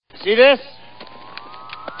See this?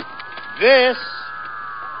 This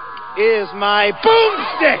is my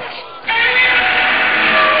boomstick!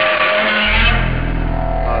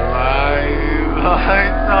 Alive!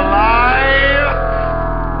 It's alive!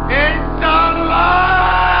 It's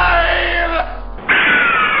alive!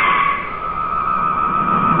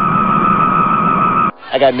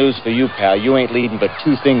 I got news for you, pal. You ain't leading but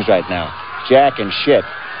two things right now. Jack and shit.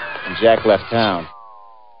 And Jack left town.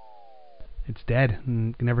 It's dead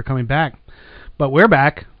and never coming back. But we're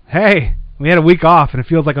back. Hey, we had a week off and it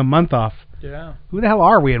feels like a month off. Yeah. Who the hell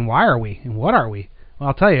are we and why are we and what are we? Well,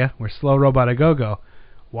 I'll tell you, we're Slow Robot A Go-Go.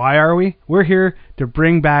 Why are we? We're here to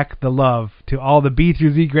bring back the love to all the B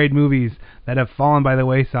through Z grade movies that have fallen by the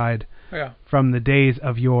wayside from the days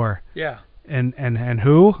of yore. Yeah. And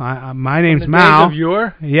who? My name's From the Mao. days of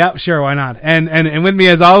yore? Yep, sure, why not? And with me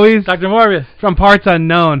as always, Dr. Morbius. From Parts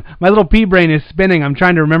Unknown. My little pea brain is spinning. I'm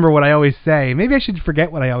trying to remember what I always say. Maybe I should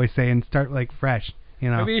forget what I always say and start like fresh. You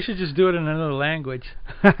know. Maybe you should just do it in another language.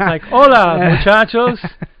 Like, hola, muchachos.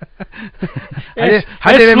 Es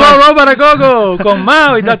Slow Robot A Go-Go con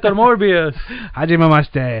Mao y Dr. Morbius.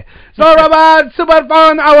 Hajimemashite. Slow Robot Super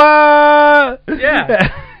Fun Hour!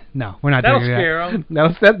 Yeah. No, we're not That'll doing scare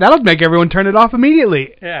that. them. That'll make everyone turn it off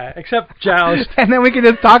immediately. Yeah, except Joust. And then we can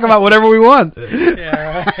just talk about whatever we want.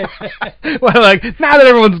 Yeah, right. Well, like, now that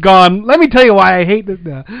everyone's gone, let me tell you why I hate this.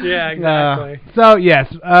 Yeah, exactly. So,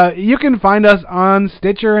 yes, you can find us on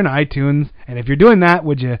Stitcher and iTunes. And if you're doing that,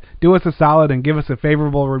 would you do us a solid and give us a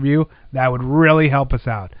favorable review? That would really help us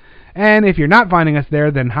out. And if you're not finding us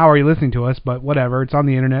there, then how are you listening to us? But whatever, it's on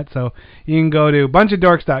the internet. So you can go to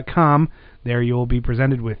bunchofdorks.com. There you will be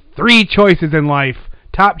presented with 3 choices in life.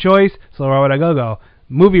 Top choice, Slow Robot A Go-Go.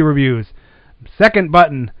 Movie reviews. Second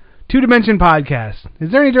button, Two Dimension Podcast. Is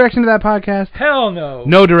there any direction to that podcast? Hell no.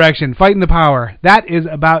 No direction. Fighting the Power. That is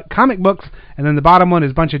about comic books. And then the bottom one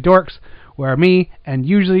is Bunch of Dorks, where me, and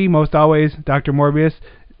usually, most always, Dr. Morbius,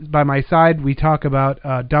 by my side, we talk about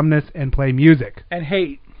dumbness and play music. And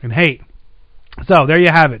hate. So, there you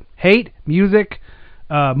have it. Hate, music,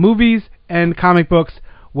 movies, and comic books.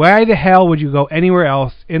 Why the hell would you go anywhere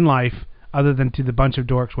else in life other than to the Bunch of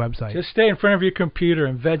Dorks website? Just stay in front of your computer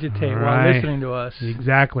and vegetate while listening to us.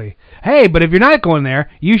 Exactly. Hey, but if you're not going there,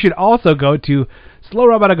 you should also go to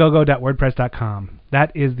slowrobotagogo.wordpress.com.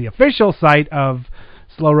 That is the official site of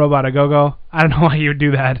Slow Robot A Go-Go. I don't know why you would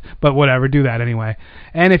do that, but whatever, do that anyway.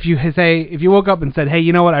 And if you woke up and said, hey,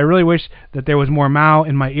 you know what, I really wish that there was more Mao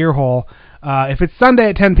in my ear hole, if it's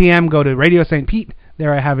Sunday at 10 p.m., go to Radio St. Pete.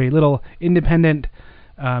 There I have a little independent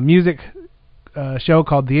music show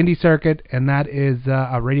called The Indie Circuit, and that is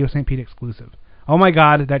a Radio St. Pete exclusive. Oh my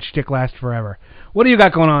God, that shtick lasts forever. What do you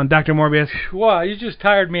got going on, Dr. Morbius? Well, you just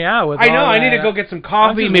tired me out with I know, all I that. need to go get some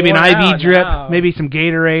coffee, maybe an IV drip, maybe some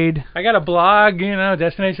Gatorade. I got a blog,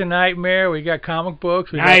 Destination Nightmare. We got comic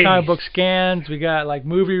books, we got comic book scans, we got like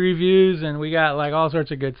movie reviews, and we got like all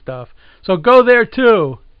sorts of good stuff. So go there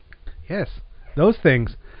too. Yes, those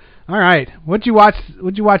things. All right, what'd you watch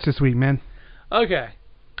this week, man? Okay.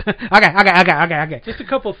 Okay. Just a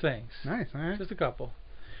couple things. Nice, all right. Just a couple.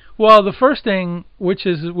 Well, the first thing, which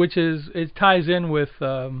is it ties in with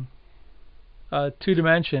Two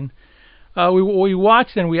Dimension. We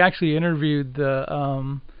watched and we actually interviewed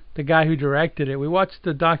the guy who directed it. We watched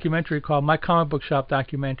the documentary called My Comic Book Shop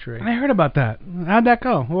Documentary. I heard about that. How'd that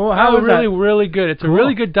go? Well, how was really, really good. It's a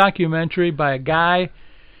really good documentary by a guy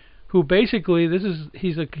who basically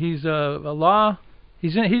he's a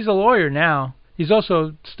lawyer now. He's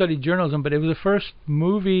also studied journalism, but it was the first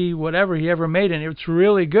movie, whatever, he ever made, and it's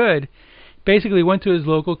really good. Basically went to his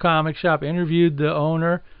local comic shop, interviewed the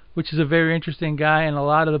owner, which is a very interesting guy, and a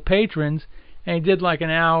lot of the patrons, and he did like an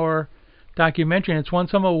hour documentary, and it's won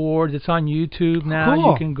some awards. It's on YouTube now.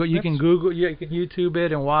 Cool. You can Google, you can YouTube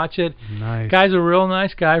it and watch it. Nice. Guy's a real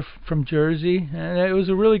nice guy from Jersey, and it was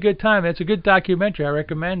a really good time. It's a good documentary. I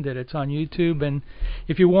recommend it. It's on YouTube, and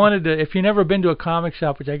if you've never been to a comic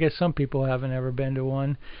shop, which I guess some people haven't ever been to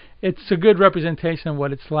one, it's a good representation of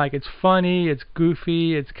what it's like. It's funny, it's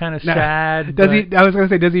goofy, it's kind of sad. I was going to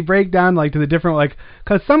say, does he break down like to the different, like,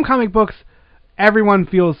 because some comic books, everyone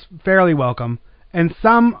feels fairly welcome, and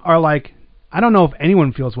some are like, I don't know if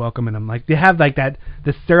anyone feels welcome in them. Like, they have like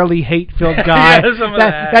the surly, hate-filled guy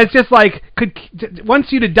that's just like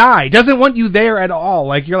wants you to die, doesn't want you there at all.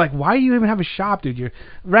 Like, you're like, why do you even have a shop, dude? Your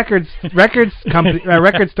record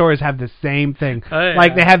stores have the same thing.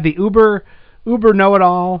 Like, they have the Uber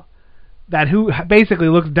know-it-all who basically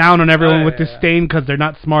looks down on everyone with disdain because they're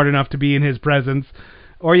not smart enough to be in his presence.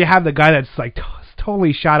 Or you have the guy that's like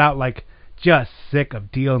totally shot out, like just sick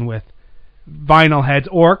of dealing with vinyl heads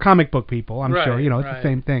or comic book people. I'm sure, it's the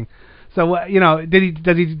same thing. So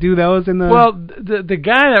does he do those in the? Well, the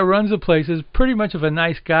guy that runs the place is pretty much of a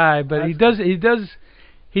nice guy, but he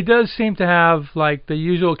does seem to have like the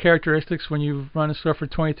usual characteristics when you run a store for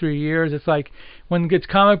 23 years. It's like when it's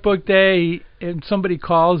comic book day, and somebody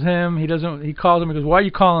calls him, he calls him and goes, "Why are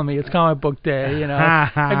you calling me? It's comic book day."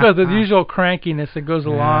 It goes the usual crankiness that goes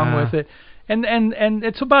along with it. And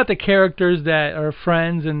it's about the characters that are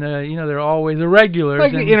friends and they're always the regulars.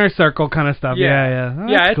 Like the inner circle kind of stuff. Yeah. Oh,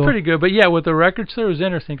 it's cool. pretty good. But yeah, with the record store, it was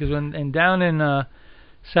interesting because down in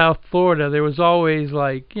South Florida, there was always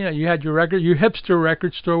like, you had your hipster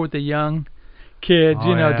record store with the young kids,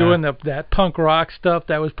 doing that punk rock stuff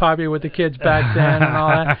that was popular with the kids back then and all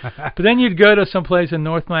that. But then you'd go to some place in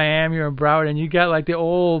North Miami or Broward, and you got like the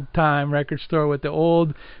old time record store with the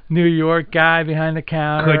old New York guy behind the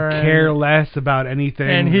counter. Could care less about anything.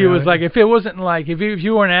 And he was like, if it wasn't like, if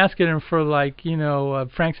you weren't asking him for like, a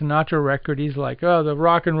Frank Sinatra record, he's like, oh, the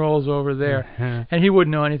rock and roll's over there. And he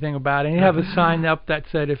wouldn't know anything about it. And he'd have a sign up that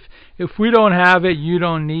said, if we don't have it, you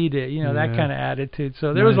don't need it. That kind of attitude.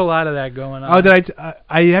 So there was a lot of that going on. Oh,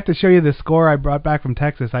 I have to show you the score I brought back from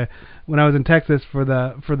Texas. When I was in Texas for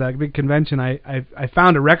the big convention, I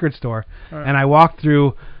found a record store, and I walked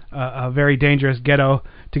through a very dangerous ghetto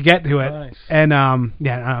to get to it. Nice. And I'm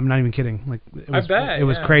not even kidding. Like it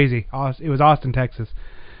was crazy. It was Austin, Texas,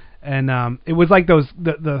 and it was like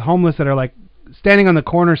the homeless that are like standing on the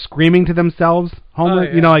corner screaming to themselves, homeless,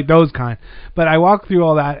 like those kind. But I walked through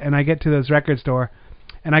all that, and I get to this record store,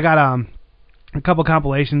 and I got a couple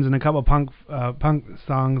compilations and a couple punk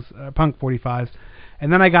songs, punk 45s,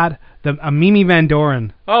 and then I got a Mimi Van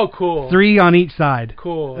Doren. Oh, cool! 3 on each side.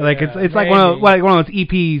 Cool. Like it's like one of those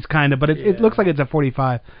EPs kind of, but it looks like it's a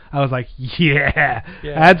 45. I was like,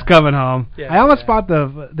 that's coming home. Yeah, I almost bought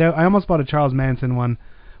I almost bought a Charles Manson one,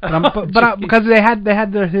 but because they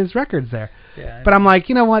had his records there. Yeah. But I'm like,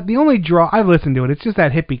 you know what? The only draw, I've listened to it. It's just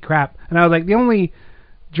that hippie crap, and I was like, the only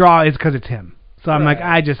draw is because it's him. So I'm like,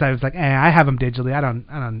 I was like, I have them digitally. I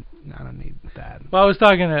don't need that. Well, I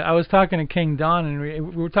was talking to King Don, and we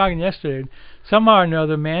were talking yesterday. Somehow or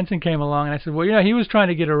another, Manson came along, and I said, well, he was trying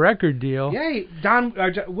to get a record deal. Yeah,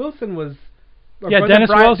 Wilson was. Dennis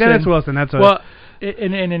Wilson. Dennis Wilson. That's what. Well,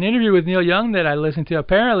 in an interview with Neil Young that I listened to,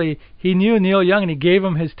 apparently he knew Neil Young and he gave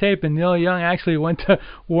him his tape, and Neil Young actually went to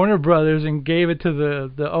Warner Brothers and gave it to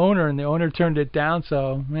the owner, and the owner turned it down.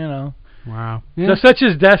 So Wow. Yeah. So such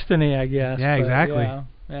is destiny, I guess. Yeah, but exactly.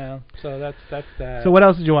 Yeah. So that's that. So what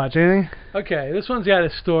else did you watch? Anything? Okay, this one's got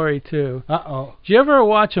a story too. Uh-oh. Do you ever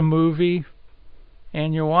watch a movie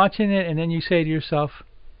and you're watching it and then you say to yourself,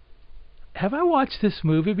 have I watched this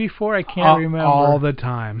movie before? I can't remember. All the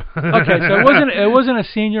time. Okay, so it wasn't a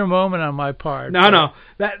senior moment on my part. No.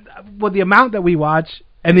 The amount that we watch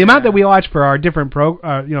and the amount that we watch for our different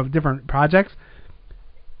different projects.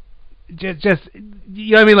 Just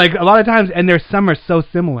you know what I mean, like a lot of times, and some are so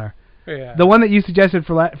similar. Yeah. The one that you suggested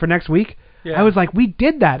for next week, I was like, we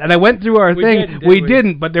did that, and I went through our thing. We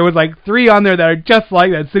didn't, but there was like 3 on there that are just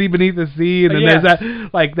like that, City Beneath the Sea, and then there's that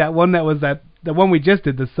like that one that was the one we just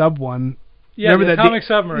did, the sub one. Yeah, remember the Atomic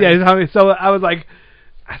Submarine. Yeah, so I was like,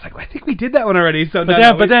 I think we did that one already. So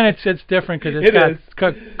but then it's different because it's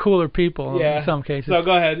got cooler people in some cases. So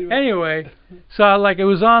go ahead. Anyway, so it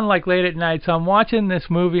was on like late at night. So I'm watching this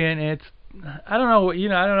movie and it's I don't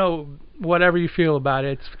know whatever you feel about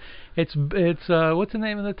it. It's what's the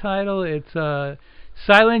name of the title? It's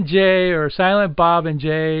Silent J or Silent Bob and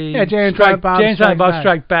Jay. Yeah, Jay and Silent Bob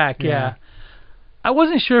Strike Back. Yeah. I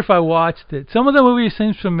wasn't sure if I watched it. Some of the movie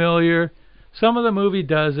seems familiar. Some of the movie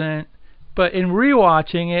doesn't. But in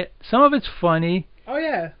rewatching it, some of it's funny. Oh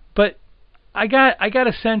yeah. But I got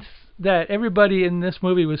a sense that everybody in this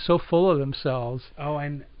movie was so full of themselves. Oh,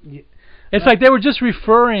 and it's like they were just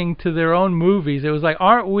referring to their own movies. It was like,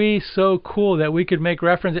 aren't we so cool that we could make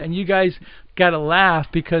reference? And you guys got to laugh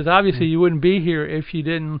because obviously you wouldn't be here if you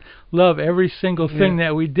didn't love every single thing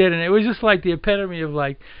that we did. And it was just like the epitome of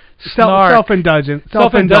like snark. Self-indulgent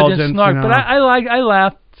snark. But I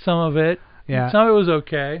laughed some of it. Yeah. Some of it was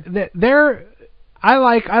okay. I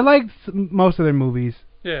liked most of their movies.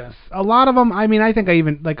 Yeah. A lot of them. I mean, I think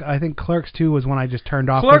Clerks 2 was one I just turned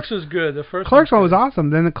off. Clerks was good. The first Clerks one was awesome.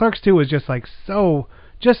 Then the Clerks 2 was just like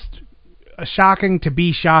shocking to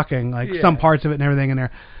be shocking. Like some parts of it and everything in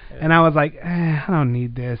there. Yeah. And I was like, I don't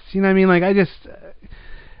need this. You know what I mean? Like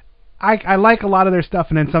I like a lot of their stuff,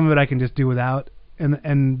 and then some of it I can just do without.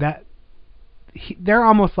 And that they're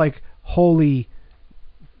almost like wholly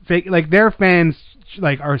fake. Like their fans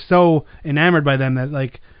are so enamored by them that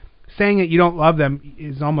like saying that you don't love them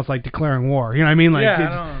is almost like declaring war. You know what I mean? Like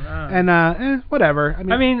and whatever.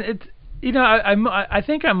 I mean it's I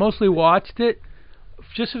think I mostly watched it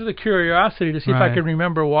just for the curiosity to see if I Right. could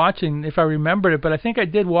remember watching, if I remembered it. But I think I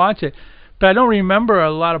did watch it, but I don't remember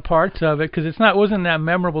a lot of parts of it because wasn't that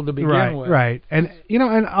memorable to begin Right, with. right. And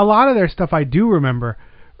and a lot of their stuff I do remember,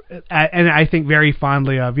 and I think very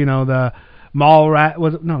fondly of. The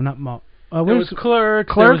Mallrat not Mall. There was Clerks,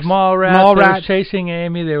 there Clerks, was Mallrats, there Mallrats. was Chasing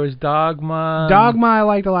Amy, there was Dogma. Dogma I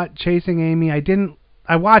liked a lot. Chasing Amy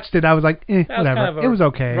I watched it. I was like, That was whatever. kind of a It was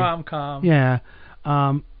okay. rom-com. Yeah.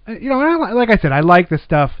 And like I said, I like the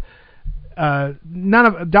stuff. None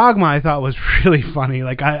of Dogma I thought was really funny.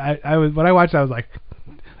 Like I was when I watched it, I was like,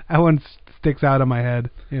 that one sticks out of my head.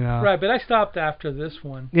 Right, but I stopped after this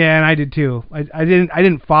one. Yeah, and I did too. I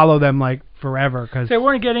didn't follow them like forever because They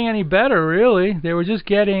weren't getting any better, really. They were just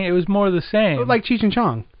getting. It was more of the same. like Cheech and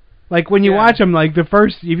Chong. Like when you Yeah. watch them, like if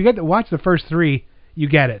you get to watch the first 3, you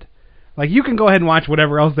get it. Like you can go ahead and watch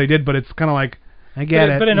whatever else they did, but it's kind of like I get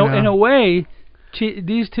it. But in a way,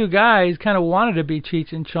 these two guys kind of wanted to be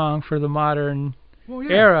Cheech and Chong for the modern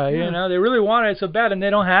era. yeah. They really wanted it so bad, and they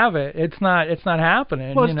don't have it. It's not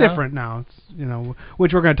happening. Well, it's different now. It's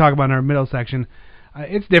which we're going to talk about in our middle section.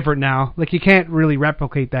 It's different now. Like you can't really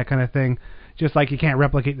replicate that kind of thing, just like you can't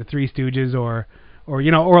replicate the Three Stooges or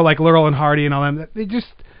like Laurel and Hardy and all them.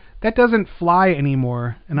 That doesn't fly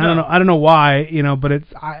anymore. And No. I don't know why. But it's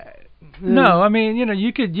No, I mean,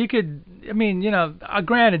 you could. I mean,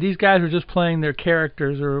 granted, these guys were just playing their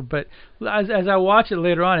characters, but as I watch it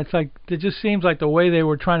later on, it's like it just seems like the way they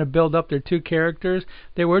were trying to build up their two characters,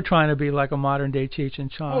 they were trying to be like a modern day Cheech and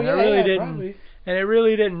Chong. Oh, yeah, I really yeah, didn't, probably. and it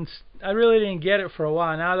really didn't. I really didn't get it for a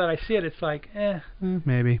while. Now that I see it, it's like,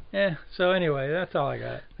 maybe. So anyway, that's all I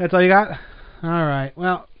got. That's all you got? All right.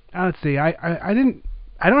 Well, let's see. I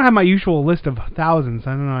don't have my usual list of thousands.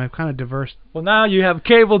 I don't know. I've kind of diverse. Well, now you have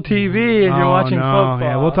cable TV and you're watching football.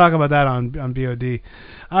 Yeah, we'll talk about that on BOD.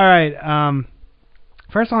 All right.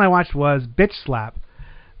 First one I watched was Bitch Slap.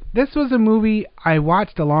 This was a movie I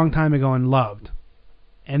watched a long time ago and loved.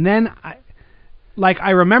 And then I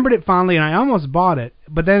remembered it fondly and I almost bought it,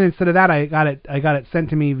 but then instead of that I got it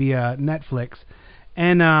sent to me via Netflix.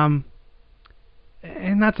 And not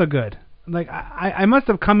so good. Like I must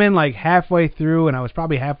have come in like halfway through and I was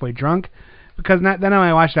probably halfway drunk because then when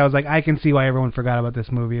I watched it I was like, I can see why everyone forgot about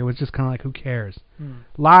this movie. It was just kind of like, who cares?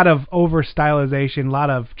 A lot of over stylization, a lot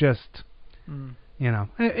of just I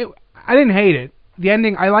didn't hate it. The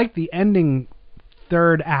ending, I liked the ending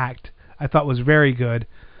third act. I thought was very good.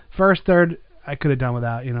 First third I could have done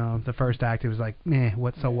without, the first act it was like,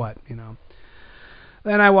 what.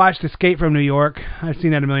 Then I watched Escape from New York. I've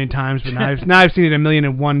seen that a million times, but now I've seen it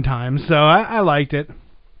 1,000,001 times, so I liked it.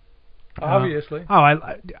 Obviously.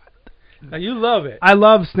 Now you love it. I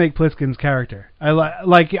love Snake Plissken's character.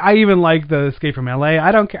 I even like the Escape from L.A.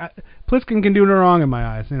 I don't care. Plissken can do no wrong in my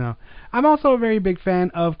eyes, I'm also a very big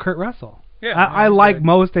fan of Kurt Russell. Yeah, I like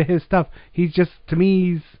most of his stuff. He's just, to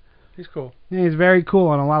me, he's cool. Yeah, he's very cool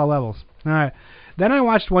on a lot of levels. All right. Then I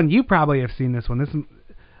watched one. You probably have seen this one. This is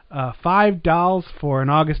 $5 for an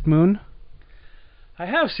August Moon. I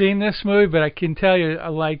have seen this movie, but I can tell you,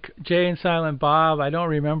 like Jay and Silent Bob, I don't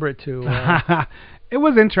remember it too well. It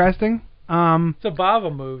was interesting. It's a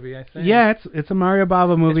Bava movie, I think. Yeah, it's a Mario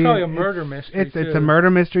Bava movie. It's probably a murder mystery, It's a murder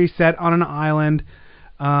mystery set on an island.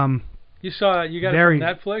 You saw it? You got it from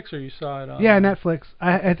Netflix, or you saw it on? Yeah, Netflix.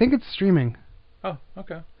 I think it's streaming. Oh,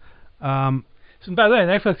 okay. So by the way,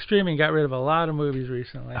 Netflix streaming got rid of a lot of movies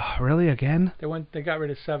recently. Oh, really? Again? They got rid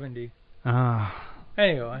of 70.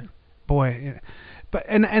 Anyway. Boy, but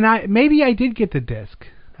I maybe I did get the disc.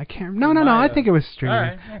 I can't. No. I think it was streaming. All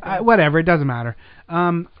right. Okay. Whatever. It doesn't matter.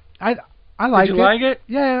 I liked it. Did you like it?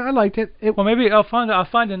 Yeah, I liked it. Well, maybe I'll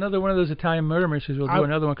find another one of those Italian murder mysteries. We'll do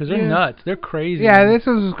another one because they're nuts. They're crazy. Yeah, this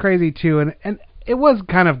was crazy too, and it was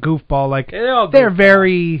kind of goofball. Like they're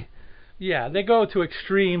very. Yeah, they go to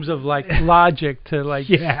extremes of like logic to like.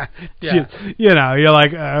 Yeah. You're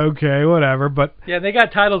like, okay, whatever, but. Yeah, they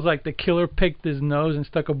got titles like "The Killer Picked His Nose and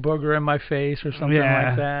Stuck a Booger in My Face" or something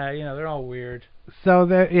like that. They're all weird. So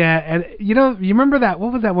and you remember that?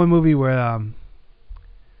 What was that one movie where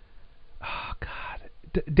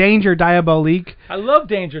Danger Diabolique? I love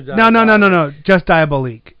Danger Diabolique. No, just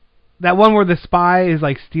Diabolique. That one where the spy is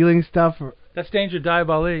like stealing stuff. That's Danger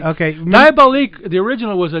Diabolique. Okay. Diabolique, the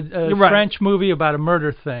original was a French movie about a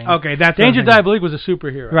murder thing. Okay, that's Danger Diabolique was a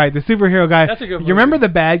superhero. Right, the superhero guy. That's a good movie. You remember the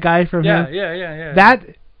bad guy from him? Yeah.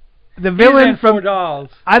 The villain from Four Dolls.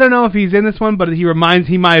 I don't know if he's in this one, but he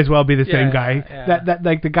might as well be the same guy. Yeah. That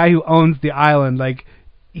like the guy who owns the island, like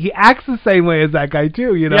he acts the same way as that guy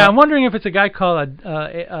too. You know. Yeah, I'm wondering if it's a guy called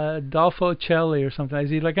Adolfo Celli or something. Is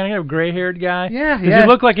he like kind of a gray-haired guy? Yeah, Does he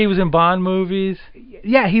look like he was in Bond movies?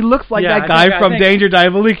 Yeah, he looks like that I guy think- from Danger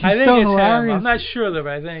Diabolik. He's I think so it's hilarious. him. I'm not sure though,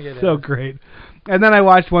 but I think it is. So great. And then I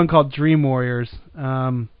watched one called Dream Warriors.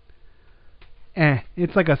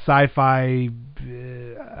 It's like a sci-fi.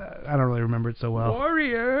 I don't really remember it so well.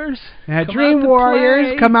 Warriors. Yeah, come Dream out to Warriors,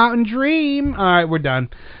 play. come out and dream. All right, we're done.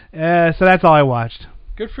 So that's all I watched.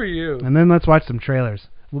 Good for you. And then let's watch some trailers.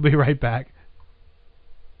 We'll be right back.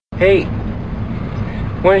 Hey,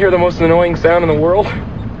 want to hear the most annoying sound in the world?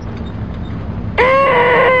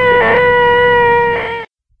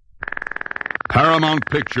 Paramount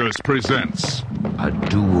Pictures presents A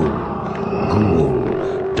dual,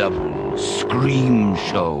 ghoul, double, scream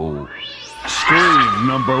show. Scream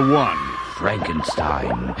 #1.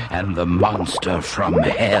 Frankenstein and the monster from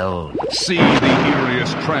hell. See the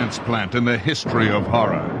eeriest transplant in the history of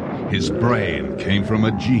horror. His brain came from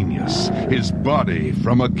a genius. His body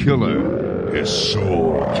from a killer. His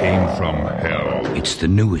soul came from hell. It's the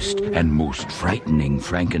newest and most frightening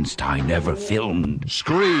Frankenstein ever filmed.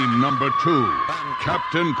 Scream #2.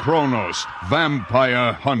 Captain Kronos,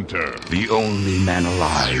 Vampire Hunter. The only man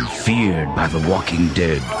alive feared by the walking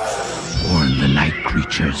dead. Warn the night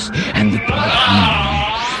creatures and the blood moon.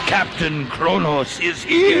 Captain Kronos is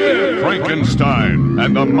here! Frankenstein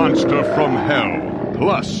and the monster from hell.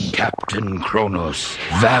 Plus, Captain Kronos,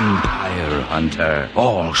 Vampire Hunter,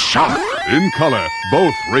 all shot. in color,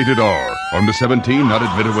 both rated R. Under 17, not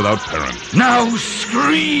admitted without parent. Now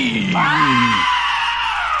scream!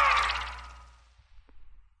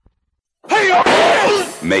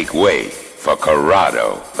 Make way for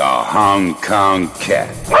Corrado, the Hong Kong cat.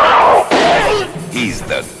 He's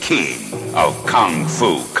the king of Kung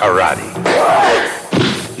Fu Karate.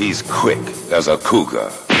 He's quick as a cougar,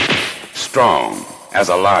 strong as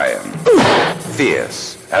a lion,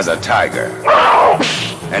 fierce as a tiger,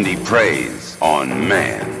 and he preys on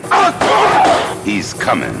man. He's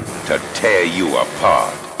coming to tear you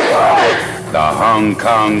apart. The Hong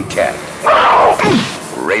Kong cat.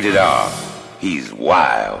 Rated R. He's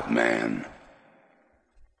wild, man.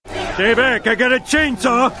 Stay back, I got a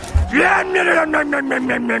chainsaw.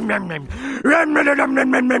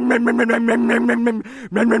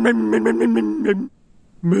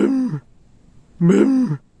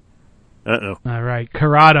 Uh-oh. All right,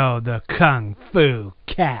 Corrado, the Kung Fu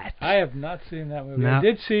Cat. I have not seen that movie. No. I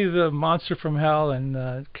did see the Monster from Hell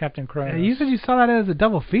and Captain Kronos. You said you saw that as a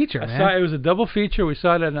double feature, I man. saw it was a double feature. We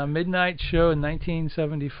saw it at a midnight show in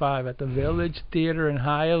 1975 at the Village Theater in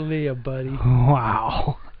Hialeah, buddy.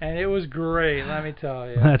 Wow. And it was great, let me tell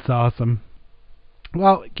you. That's awesome.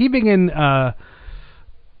 Well, keeping in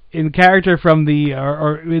character from the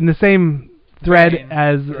or in the same thread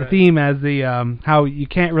as a theme as the how you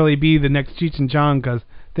can't really be the next Cheech and Chong because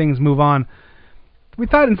things move on. We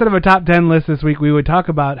thought instead of a top 10 list this week, we would talk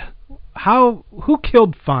about who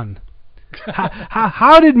killed fun.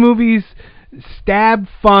 how did movies stab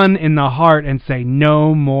fun in the heart and say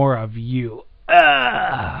no more of you?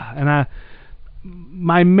 And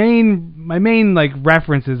my main like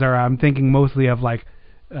references are I'm thinking mostly of like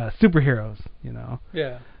superheroes, you know.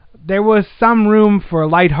 Yeah. There was some room for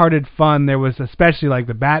lighthearted fun. There was especially like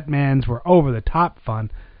the Batmans were over the top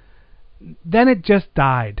fun. Then it just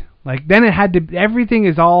died. Like then it had to. Everything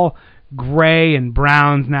is all gray and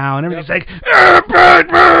browns now, and everybody's like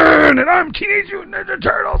Batman, and I'm Teenage Mutant Ninja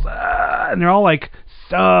Turtles, and they're all like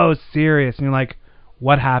so serious, and you're like,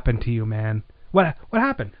 what happened to you, man? What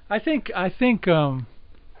happened? I think that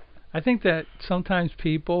sometimes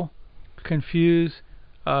people confuse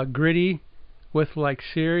gritty with like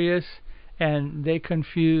serious, and they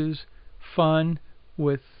confuse fun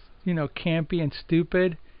with campy and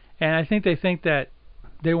stupid, and I think they think that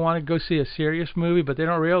they want to go see a serious movie, but they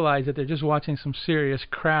don't realize that they're just watching some serious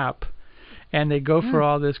crap, and they go for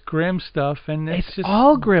all this grim stuff, and it's just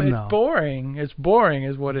all grim it's though. Boring. It's boring,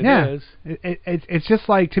 is what it is. It's just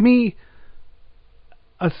like, to me,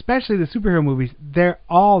 especially the superhero movies, they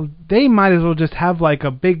might as well just have like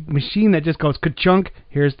a big machine that just goes ka-chunk,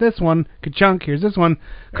 here's this one, ka-chunk, here's this one,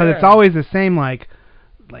 because it's always the same like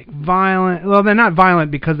violent. Well, they're not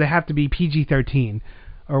violent because they have to be PG-13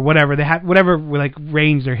 or whatever. They have whatever like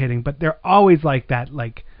range they're hitting, but they're always like that.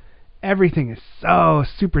 Like everything is so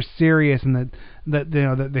super serious, and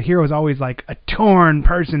the hero is always like a torn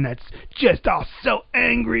person that's just all so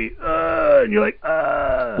angry, and you're like,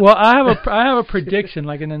 Well, I have a prediction.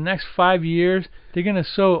 Like in the next 5 years, they're gonna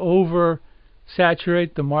so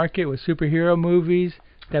oversaturate the market with superhero movies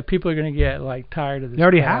that people are going to get like tired of this. They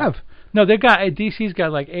already crap. have. No, DC's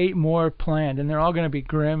got like 8 more planned, and they're all going to be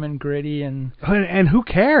grim and gritty and. And who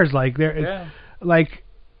cares? Like like,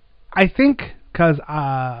 I think because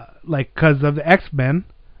of the X-Men,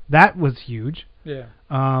 that was huge. Yeah.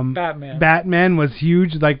 Batman. Batman was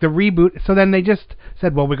huge. Like the reboot. So then they just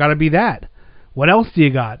said, well, we got to be that. What else do you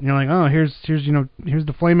got? And you're like, oh, here's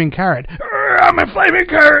the flaming carrot. I'm a flaming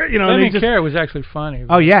carrot. Flaming carrot was actually funny.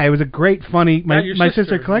 Oh yeah, it was a great funny. My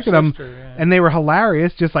sister collected them, and they were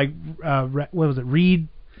hilarious. Just like what was it? Reed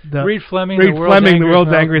Fleming, the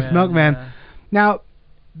world's angriest milkman. Yeah. Now,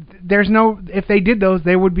 there's no. If they did those,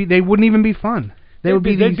 they wouldn't even be fun. They'd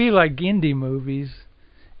be like indie movies.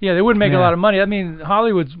 Yeah, they wouldn't make a lot of money. I mean,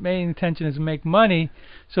 Hollywood's main intention is to make money,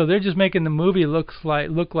 so they're just making the movie look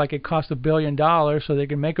like it cost $1 billion, so they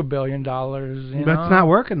can make $1 billion. But it's not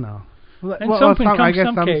working though. In some cases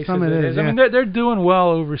it is. Yeah. I mean, they're doing well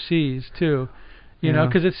overseas too, you know,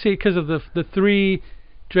 because of the 3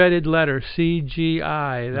 dreaded letters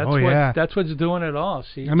CGI. That's what's doing it all.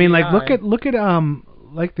 CGI. I mean, like look at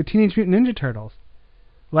like the Teenage Mutant Ninja Turtles.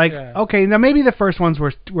 Like okay, now maybe the first ones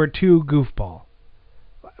were too goofball.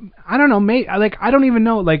 I don't know. I don't even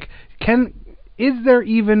know. Like, is there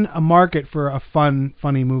even a market for a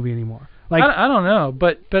funny movie anymore? Like, I don't know.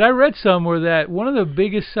 But I read somewhere that one of the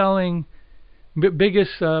biggest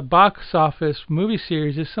box office movie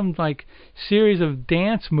series is some like series of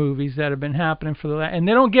dance movies that have been happening for the last, and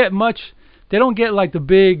they don't get much. They don't get like the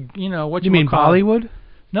big, what you mean Bollywood?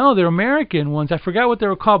 No, they're American ones. I forgot what they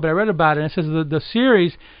were called, but I read about it. And it says the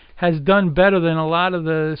series has done better than a lot of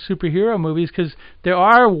the superhero movies because there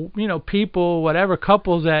are, people,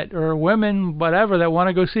 couples that, or women, whatever, that want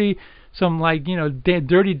to go see some like,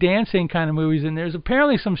 dirty dancing kind of movies. And there's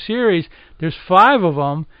apparently some series, there's 5 of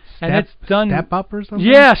them. And it's done. Step Up or something?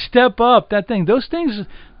 Yeah, Step Up, that thing. Those things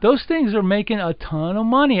are making a ton of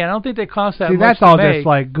money. I don't think they cost that much that's to all make. just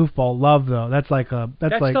like goofball love, though. That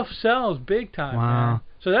stuff sells big time, wow. man.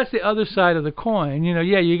 So that's the other side of the coin. You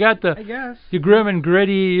got I guess. your grim and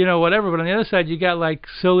gritty, whatever. But on the other side, you got like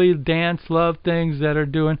silly dance love things that are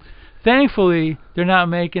doing. Thankfully, they're not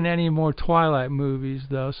making any more Twilight movies,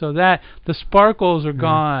 though. So that the sparkles are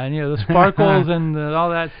gone. The sparkles and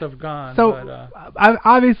all that stuff gone. So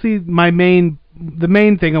obviously, the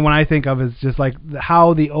main thing when I think of is just like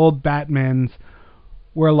how the old Batmans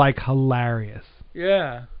were like hilarious.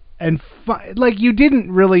 Yeah. And like you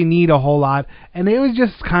didn't really need a whole lot, and it was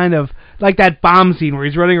just kind of like that bomb scene where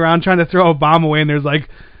he's running around trying to throw a bomb away, and there's like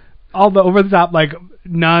all the over the top like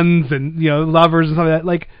nuns and lovers and stuff like that.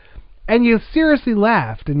 Like, and you seriously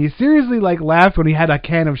laughed, and you seriously laughed when he had a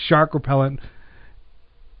can of shark repellent.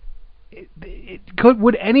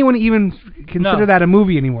 Would anyone even consider that a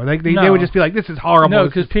movie anymore? Like they would just be like, "This is horrible." No,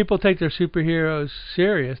 because people take their superheroes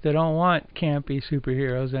serious. They don't want campy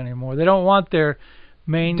superheroes anymore. They don't want their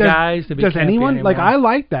main guys to be. Does anyone anymore. Like? I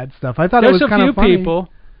like that stuff. I thought There's it was kind of funny. There's a few people,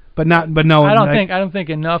 but no. I don't think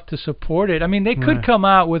enough to support it. I mean, they could come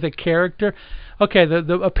out with a character. Okay,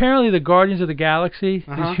 apparently the Guardians of the Galaxy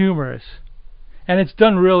is humorous, and it's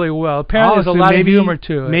done really well. Apparently, there's a lot of humor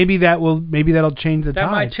to it. Maybe that'll change the tide.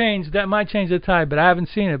 That might change the tide, but I haven't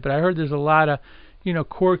seen it. But I heard there's a lot of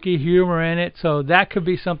quirky humor in it, so that could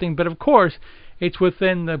be something. But of course, it's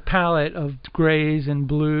within the palette of grays and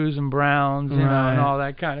blues and browns, and all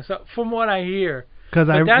that kind of stuff. From what I hear, that's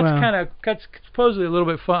supposedly a little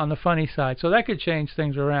bit on the funny side, so that could change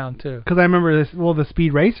things around too. Because I remember the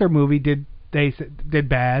Speed Racer movie did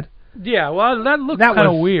bad. Yeah, well, that looked kind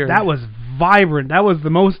of weird. That was vibrant. That was the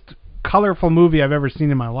most colorful movie I've ever seen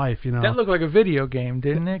in my life. That looked like a video game,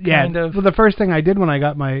 didn't it? Yeah. Well, the first thing I did when I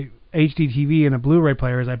got my HD TV and a Blu-ray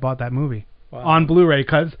player is I bought that movie on Blu-ray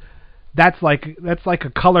because that's like a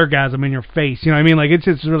colorgasm in your face. You know what I mean? Like it's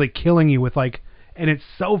just really killing you with and it's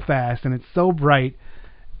so fast and it's so bright.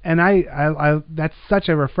 And I that's such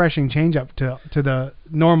a refreshing change up to the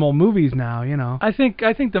normal movies now, I think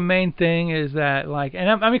the main thing is that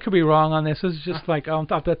and I could be wrong on this. This is just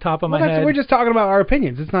off the top of my head. We're just talking about our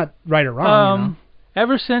opinions. It's not right or wrong.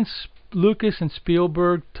 Ever since Lucas and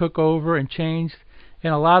Spielberg took over and changed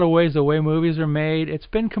in a lot of ways the way movies are made, it's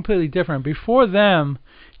been completely different. Before them,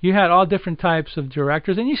 you had all different types of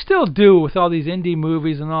directors, and you still do with all these indie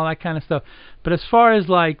movies and all that kind of stuff. But as far as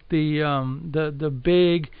the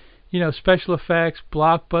big, special effects,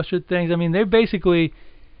 blockbuster things, I mean, they basically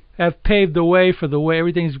have paved the way for the way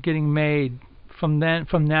everything's getting made from then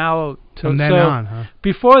on. Huh?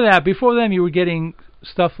 Before them, you were getting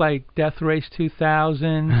stuff like Death Race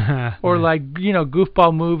 2000 or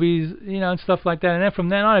goofball movies, and stuff like that. And then from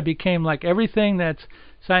then on, it became everything that's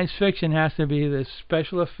science fiction has to be the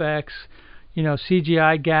special effects,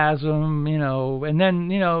 CGI gasm, and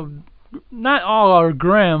then, not all are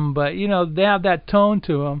grim, but, they have that tone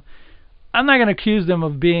to them. I'm not going to accuse them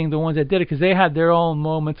of being the ones that did it because they had their own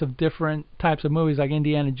moments of different types of movies like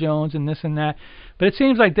Indiana Jones and this and that. But it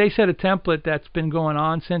seems like they set a template that's been going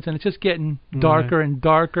on since, and it's just getting darker and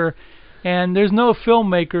darker. And there's no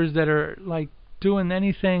filmmakers that are, like, doing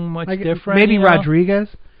anything much different. Maybe Rodriguez?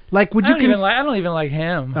 Like, would you? I don't even like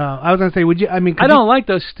him. I was gonna say, would you? I mean, I don't like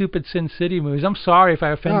those stupid Sin City movies. I'm sorry if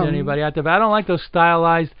I offended anybody out there, but I don't like those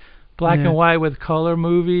stylized black and white with color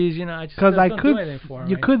movies. I just don't do anything for me.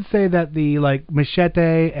 You could say that the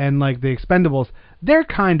Machete and like the Expendables, they're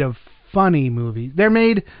kind of funny movies. They're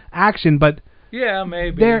made action, but yeah,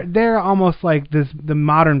 maybe they're almost like the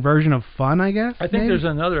modern version of fun, I guess. I think there's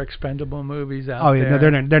another Expendable movies out there. Oh yeah,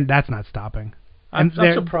 they're that's not stopping. I'm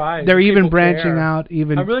surprised. They're even branching out.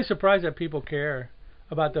 I'm really surprised that people care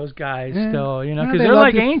about those guys still, because they're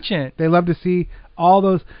like ancient. They love to see all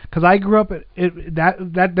those. Because I grew up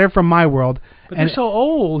that they're from my world. But they're so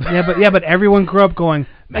old. But everyone grew up going,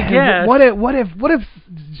 man, what if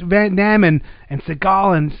Van Damme and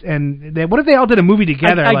Seagal and what if they all did a movie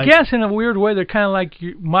together? I guess in a weird way they're kind of like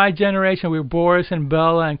my generation. We were Boris and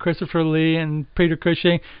Bella and Christopher Lee and Peter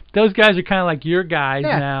Cushing. Those guys are kind of like your guys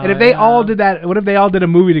now. And if they all did that, what if they all did a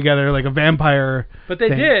movie together, like a vampire? But they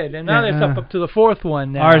did, and now they're up to the fourth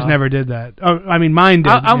one now. Ours never did that. Oh, I mean, mine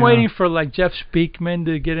did. I'm waiting for like Jeff Speakman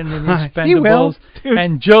to get into the Expendables. He will,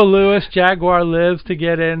 and Joe Louis, Jaguar Lives, to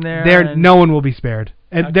get in there. No one will be spared.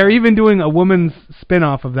 And they're even doing a woman's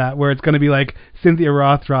spin-off of that, where it's going to be like Cynthia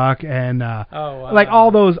Rothrock and like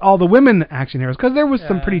all the women action heroes, because there was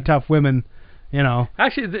some pretty tough women,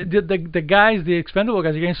 Actually, the guys, the Expendable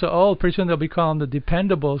guys, are getting so old. Pretty soon they'll be calling the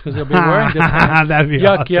Dependables because they'll be wearing Dependables. That'd be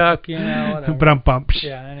yuck, awesome. Yuck, whatever. Bump.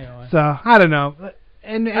 Yeah. Anyway. So I don't know,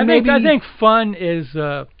 and I think fun is.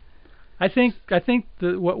 I think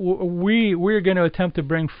what we're going to attempt to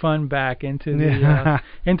bring fun back into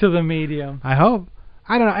the medium. I hope.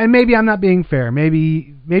 I don't know, and maybe I'm not being fair.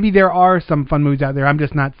 Maybe there are some fun movies out there. I'm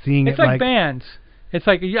just not seeing it. It's like bands. It's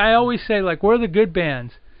like I always say, like, where are the good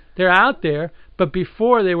bands? They're out there, but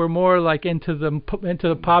before they were more like into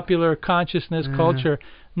the popular consciousness culture.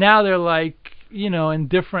 Now they're like, in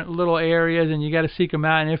different little areas, and you got to seek them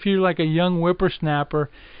out. And if you're like a young whippersnapper,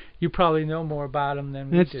 you probably know more about them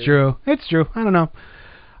than we do. It's true. I don't know.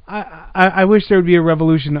 I wish there would be a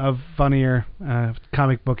revolution of funnier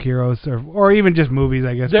comic book heroes, or even just movies,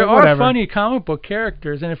 I guess. There are funny comic book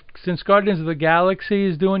characters, and since Guardians of the Galaxy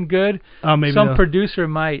is doing good, maybe some producer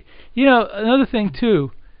might. Another thing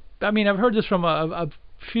too. I mean, I've heard this from a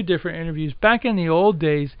few different interviews. Back in the old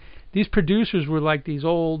days, these producers were like these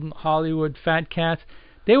old Hollywood fat cats.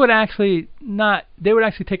 They would actually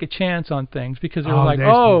take a chance on things because they were like,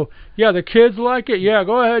 the kids like it. Yeah,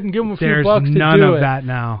 go ahead and give them a few bucks to do it. There's none of that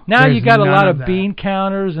now. Now you got a lot of bean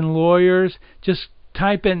counters and lawyers just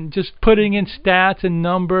putting in stats and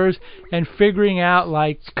numbers and figuring out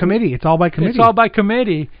like committee. It's all by committee. It's all by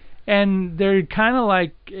committee, and they're kind of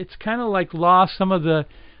like lost some of the.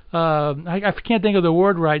 I can't think of the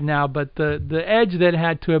word right now, but the edge that it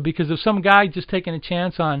had to it because of some guy just taking a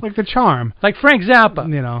chance on, like the charm, like Frank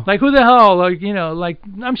Zappa, like who the hell, like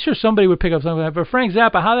I'm sure somebody would pick up something like that, but Frank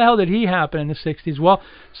Zappa, how the hell did he happen in the '60s? Well,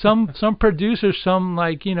 some producer, some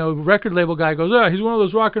record label guy goes, he's one of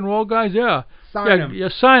those rock and roll guys, sign him,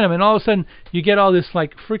 sign him, and all of a sudden you get all this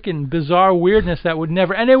like freaking bizarre weirdness that would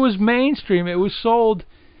never, and it was mainstream, it was sold,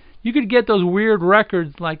 you could get those weird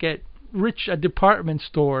records like at rich department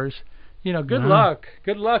stores. Good luck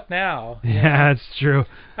now. Yeah, that's true.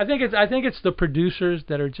 I think it's the producers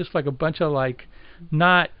that are just like a bunch of like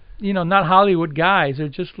not Hollywood guys. They're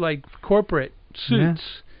just like corporate suits.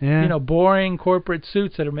 Yeah. Boring corporate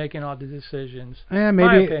suits that are making all the decisions. Yeah,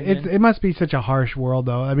 maybe it must be such a harsh world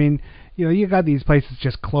though. I mean, you got these places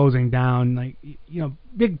just closing down, like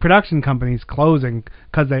big production companies closing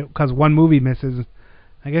because one movie misses.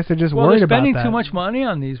 I guess they're just worried about that. They're spending too much money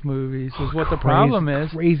on these movies is what the problem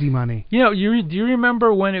is. Crazy money. Do you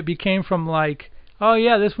remember when it became from like,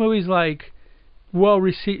 this movie's like well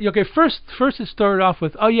received? Okay, first it started off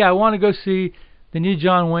with, I want to go see the new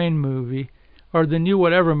John Wayne movie or the new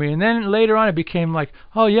whatever movie, and then later on it became like,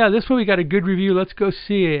 this movie got a good review, let's go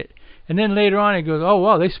see it. And then later on it goes,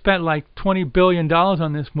 they spent like $20 billion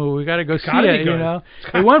on this movie, we got to go see it.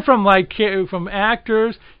 It went from like from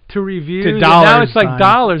actors to reviews, to dollars, and now it's like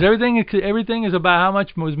dollars. Everything is about how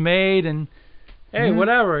much was made, and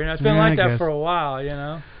whatever. It's been like that for a while.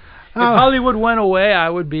 If Hollywood went away, I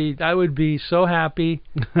would be so happy.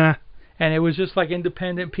 And it was just like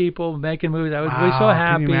independent people making movies. I would be so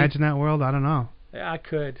happy. Can you imagine that world? I don't know. Yeah, I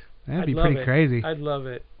could. That'd be pretty crazy. I'd love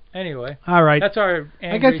it. Anyway. All right. That's our angry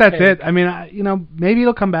I guess that's take. it. I mean, maybe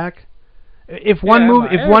it'll come back. If one movie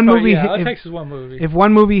it takes us one movie. If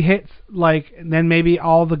one movie hits, like, then maybe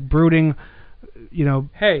all the brooding,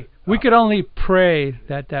 Hey, we could only pray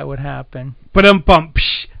that would happen. Ba-dum-bum,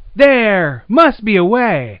 psh, there must be a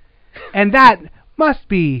way. And that must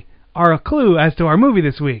be our clue as to our movie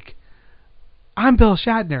this week. I'm Bill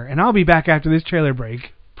Shatner, and I'll be back after this trailer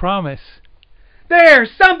break. Promise.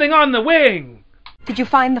 There's something on the wing! Did you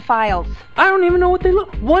find the files? I don't even know what they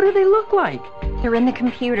look. What do they look like? They're in the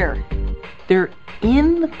computer. They're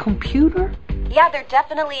in the computer? Yeah, they're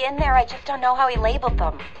definitely in there. I just don't know how he labeled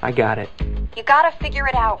them. I got it. You gotta figure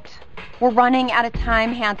it out. We're running out of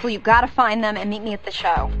time, Hansel. You gotta find them and meet me at the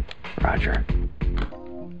show. Roger.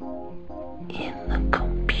 In the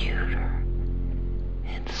computer.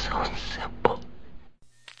 It's so simple.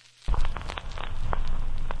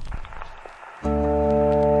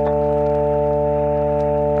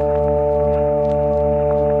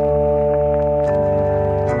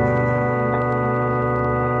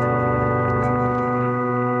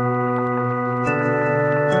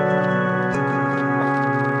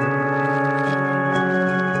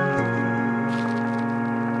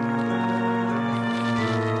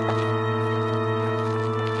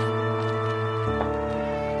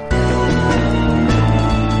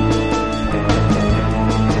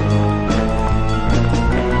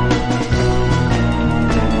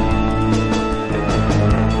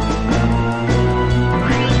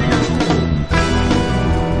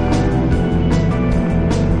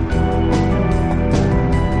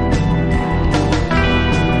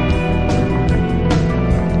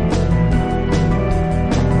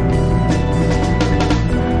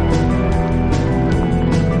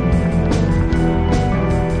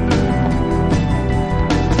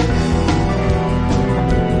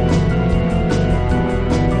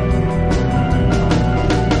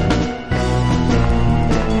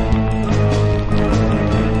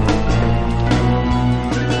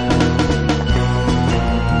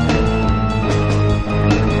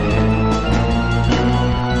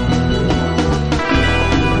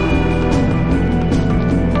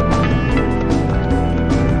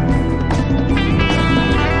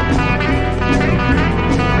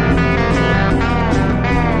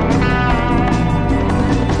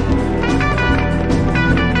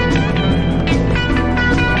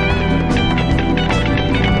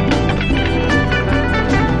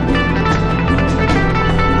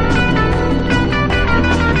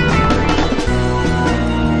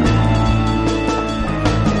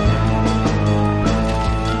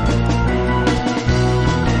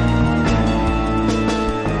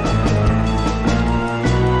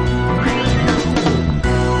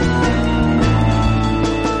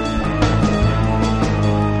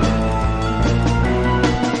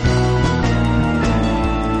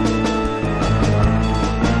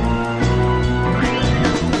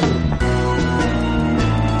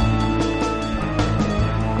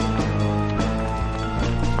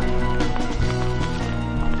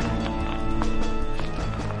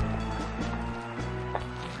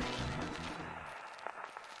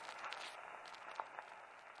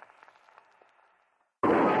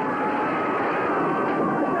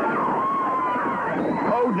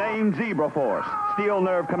 Codename Zebra Force, Steel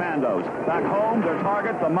Nerve Commandos. Back home, their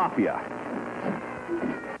target, the Mafia.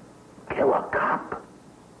 Kill a cop?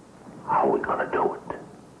 How are we gonna do it?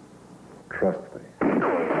 Trust me.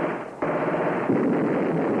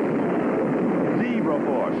 Zebra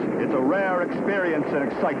Force. It's a rare experience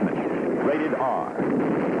and excitement. Rated R.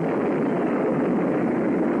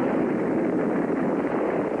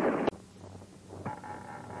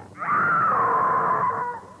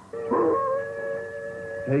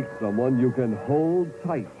 Take someone you can hold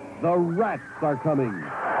tight. The rats are coming.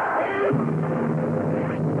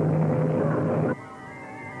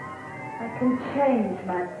 I can change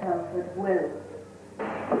myself at will.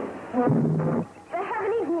 They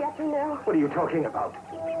haven't eaten yet, you know. What are you talking about?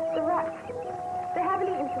 The rats. They haven't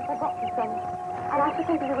eaten since I got them some. And I should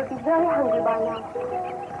think they would be very hungry by now.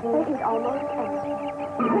 They eat almost everything.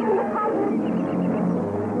 Listen to Cosmo.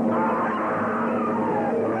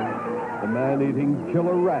 The man-eating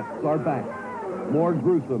killer rats are back. More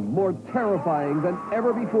gruesome, more terrifying than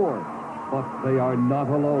ever before. But they are not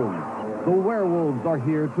alone. The werewolves are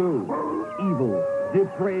here too. Evil,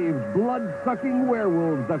 depraved, blood-sucking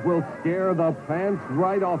werewolves that will scare the pants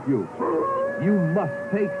right off you. You must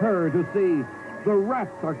take her to see. The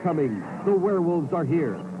rats are coming. The werewolves are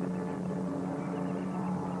here.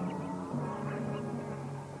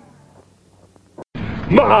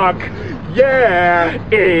 Mock! Yeah!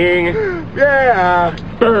 Ing! Yeah!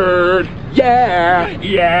 Bird! Yeah!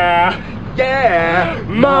 Yeah! Yeah,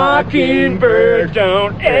 Mockingbird,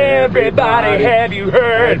 don't everybody have you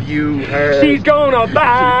heard? She's gonna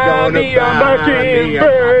buy me a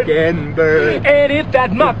Mockingbird. And if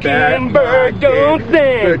that Mockingbird don't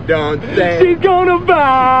sing, she's gonna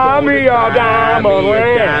buy me a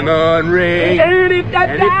diamond ring. And if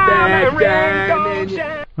that diamond ring don't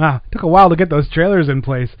shine. Wow, it took a while to get those trailers in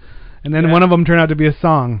place. And then one of them turned out to be a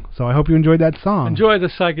song. So I hope you enjoyed that song. Enjoy the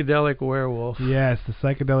psychedelic werewolf. Yes, the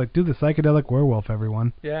psychedelic werewolf,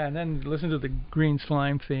 everyone. Yeah, and then listen to the green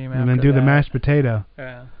slime theme. And then do the mashed potato.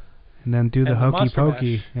 Yeah. And then do the hokey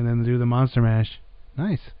pokey. Mash. And then do the monster mash.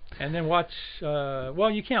 Nice. And then watch.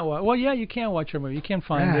 You can't watch. Well, yeah, you can watch your movie. You can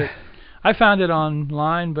find it. I found it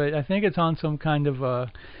online, but I think it's on some kind of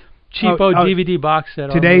cheapo DVD box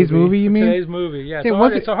set. Today's movie, you mean? Today's movie, yeah.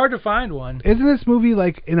 It's hard to find one. Isn't this movie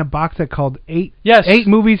like in a box set called 8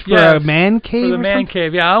 movies for a man cave? For the man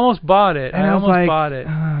cave, yeah. I almost bought it. And I almost bought it.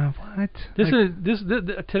 What?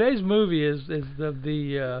 Today's movie is in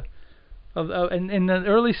the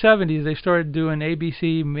early 70s they started doing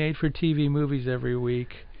ABC made-for-TV movies every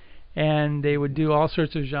week. And they would do all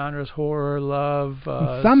sorts of genres: horror, love,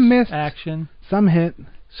 some missed, action, some hit.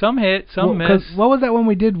 Some hit, some miss. What was that one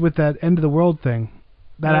we did with that End of the World thing?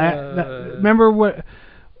 Remember what?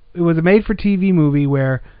 It was a made-for-TV movie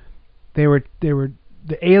where the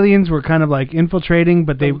aliens were kind of like infiltrating,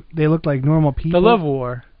 but they looked like normal people. The Love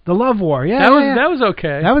War. The Love War, yeah. That was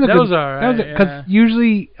okay. That was all right. Because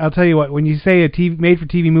usually, I'll tell you what, when you say a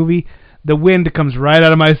made-for-TV movie, the wind comes right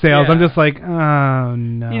out of my sails. Yeah. I'm just like, oh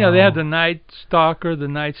no. You know, they had The Night Stalker, The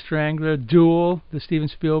Night Strangler, Duel. The Steven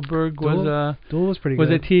Spielberg Duel was pretty good.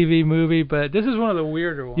 Was a TV movie, but this is one of the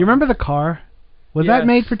weirder ones. You remember The Car? Was that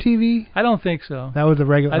made for TV? I don't think so. That was a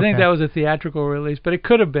regular. I think that was a theatrical release, but it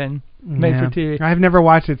could have been made for TV. I've never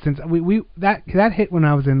watched it since that hit when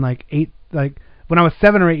I was in when I was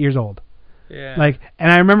 7 or 8 years old. Yeah.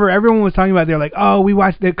 And I remember everyone was talking about it. They're like, oh, we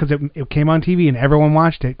watched it because it came on TV and everyone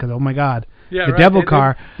watched it because, oh my God, the Devil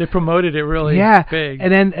Car. They promoted it really big.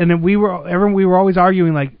 And then we were always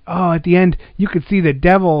arguing like, oh, at the end you could see the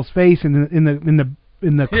devil's face in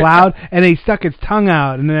the cloud, and he stuck his tongue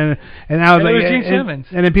out, and I was like, Gene Simmons.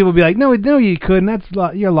 And then people would be like, no, you couldn't.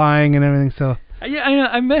 You're lying and everything. So. Yeah,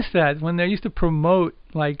 I miss that when they used to promote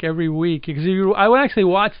like every week, because I would actually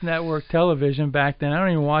watch network television back then. I don't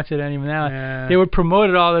even watch it anymore now. Yeah. They would promote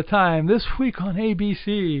it all the time. This week on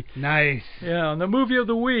ABC. Nice. Yeah, and the movie of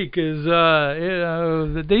the week is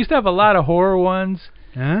they used to have a lot of horror ones,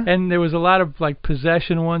 and there was a lot of like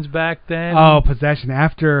possession ones back then. Oh, possession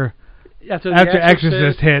after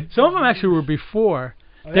Exorcist hit. Some of them actually were before.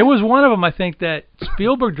 There was one of them I think that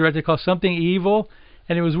Spielberg directed called Something Evil.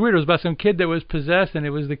 And it was weird. It was about some kid that was possessed, and it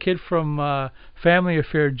was the kid from Family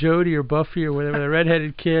Affair, Jody or Buffy or whatever, the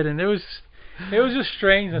redheaded kid. And it was just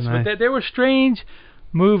strangeness. Nice. But there were strange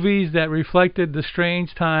movies that reflected the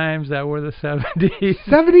strange times that were the 70s.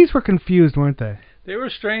 70s were confused, weren't they? They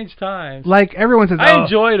were strange times. Like everyone says, I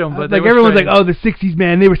enjoyed them, but like everyone's like, oh, the 60s,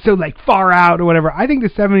 man, they were so like far out or whatever. I think the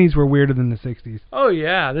 70s were weirder than the 60s. Oh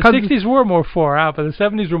yeah, the 60s were more far out, but the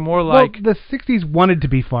 70s were more like. Well, the 60s wanted to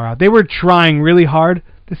be far out. They were trying really hard.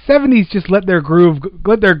 The 70s just let their groove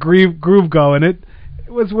go, and it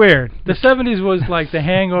was weird. The 70s was like the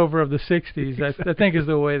hangover of the 60s. I think is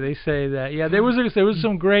the way they say that. Yeah, there was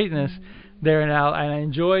some greatness there, and I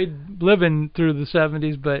enjoyed living through the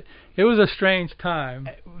 70s, but it was a strange time.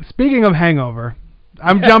 Speaking of hangover,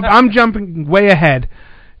 I'm jumping way ahead,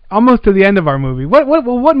 almost to the end of our movie.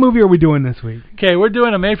 What movie are we doing this week? Okay, we're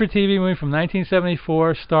doing a made-for-TV movie from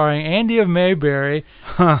 1974 starring Andy of Mayberry.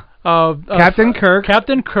 Captain Kirk,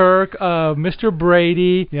 Mr.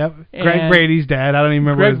 Brady. Yep. Greg Brady's dad. I don't even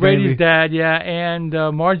remember his name. Greg Brady's dad, yeah, and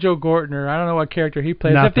Marjo Gortner. I don't know what character he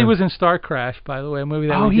played. Except he was in Star Crash, by the way, a movie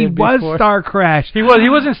that we did before. Oh, he was Star Crash. He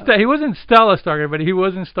wasn't Stella Star, but he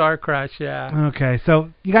was in Star Crash, yeah. Okay,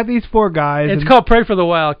 so you got these four guys. It's called Pray for the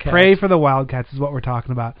Wildcats. Pray for the Wildcats is what we're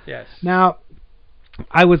talking about. Yes. Now,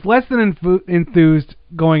 I was less than enthused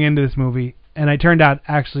going into this movie, and I turned out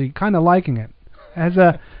actually kind of liking it.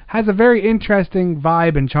 Has a very interesting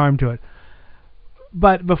vibe and charm to it.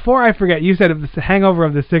 But before I forget, you said of the hangover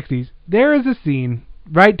of the 60s. There is a scene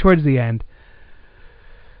right towards the end,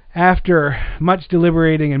 after much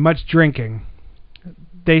deliberating and much drinking.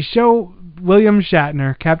 They show William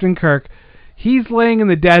Shatner, Captain Kirk. He's laying in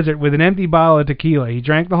the desert with an empty bottle of tequila. He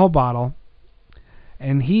drank the whole bottle.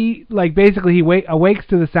 And he awakes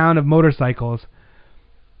to the sound of motorcycles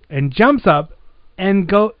and jumps up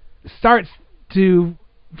and starts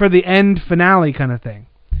for the end finale kind of thing.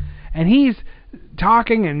 And he's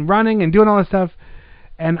talking and running and doing all this stuff.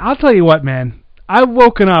 And I'll tell you what, man, I've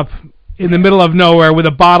woken up in the middle of nowhere with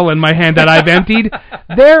a bottle in my hand that I've emptied.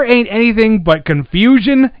 There ain't anything but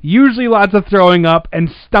confusion, usually lots of throwing up, and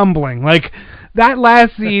stumbling. Like, that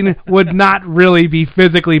last scene would not really be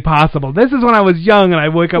physically possible. This is when I was young and I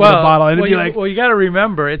wake up with a bottle and it'd be like... Well, you got to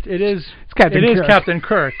remember, it is Captain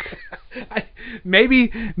Kirk. Maybe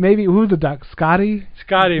who's the doc? Scotty?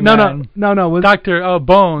 Scotty, no, man. No. Was Dr.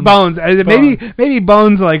 Bones. Bones. Maybe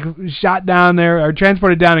Bones, like, shot down there or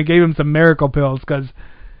transported down and gave him some miracle pills, because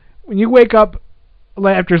when you wake up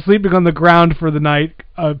after sleeping on the ground for the night,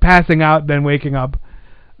 passing out, then waking up,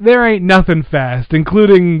 there ain't nothing fast,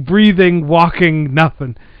 including breathing, walking,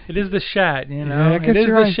 nothing. It is the shat, you know. Yeah, it is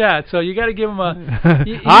the right. shat. So you got to give him a.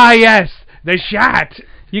 Yes, the shat.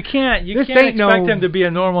 You can't expect him to be a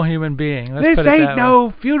normal human being. Let's this put it ain't that no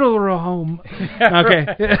way. funeral home. Yeah, okay.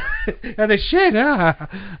 right. And the shit.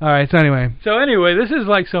 All right. So anyway, this is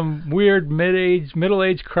like some weird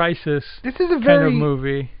middle-age crisis. This is a kind of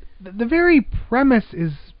movie. The very premise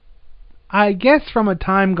is, I guess, from a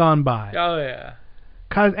time gone by. Oh yeah.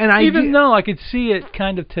 Even though I could see it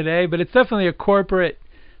kind of today, but it's definitely a corporate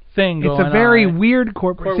thing going on. It's a very weird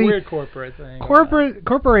corporate thing.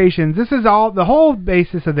 Corporations. This is all. The whole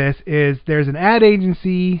basis of this is there's an ad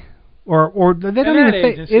agency, or they don't even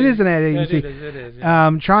say it is an ad agency. It is.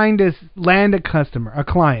 Yeah. Trying to land a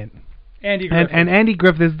client. Andy Griffith. And Andy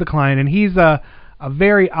Griffith is the client, and he's a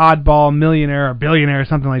very oddball millionaire or billionaire or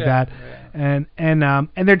something like that. Yeah.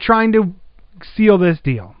 And they're trying to seal this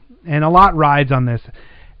deal. And a lot rides on this.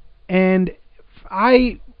 And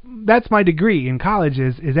that's my degree in college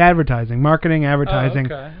is advertising, marketing,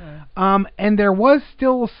 advertising. Oh, okay. Yeah. And there was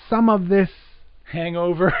still some of this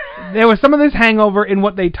hangover. There was some of this hangover in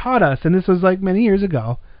what they taught us, and this was like many years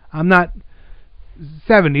ago. I'm not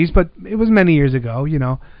 70s, but it was many years ago, you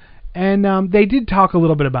know. And they did talk a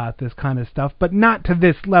little bit about this kind of stuff, but not to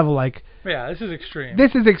this level. Like, yeah, this is extreme.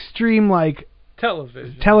 This is extreme, like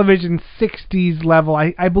television 60s level.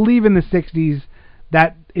 I believe in the 60s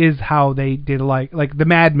that is how they did like the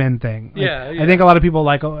Mad Men thing. Yeah. I think a lot of people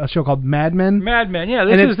like a show called Mad Men. Mad Men, yeah.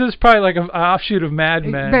 This is probably like an offshoot of Mad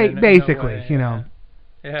Men. Basically, you know.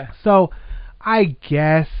 Yeah. So, I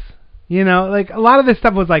guess, you know, like a lot of this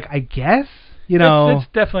stuff was like, I guess, you know. It's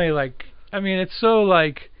definitely like, I mean, it's so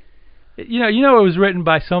like, you know, it was written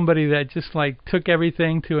by somebody that just like took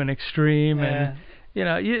everything to an extreme and. You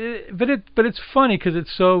know, but it's funny because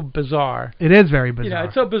it's so bizarre. It is very bizarre. You know,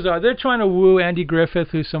 it's so bizarre. They're trying to woo Andy Griffith,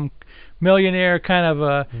 who's some millionaire, kind of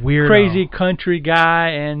a weirdo, crazy country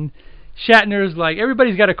guy, and Shatner's like,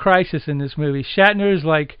 everybody's got a crisis in this movie. Shatner's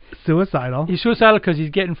like suicidal. He's suicidal because he's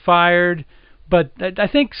getting fired. But I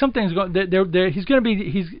think something's going. They're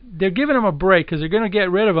giving him a break because they're going to get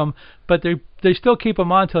rid of him, but they still keep him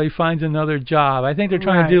on until he finds another job. I think they're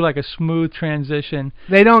trying to do like a smooth transition.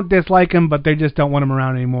 They don't dislike him, but they just don't want him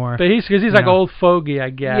around anymore. But he's like old fogey, I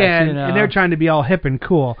guess. Yeah, you know? And they're trying to be all hip and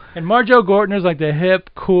cool. And Marjoe Gortner's like the hip,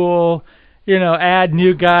 cool, you know,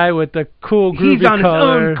 new guy with the cool groovy He's on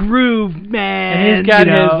color. his own groove, man. And he's got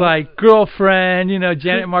his like girlfriend, you know,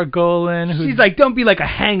 Janet Margolin. She's like, don't be like a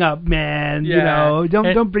hang-up, man. Yeah. You know,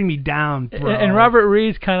 don't bring me down, bro. And Robert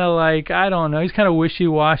Reed's kind of like, I don't know, he's kind of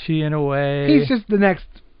wishy-washy in a way. He's just the next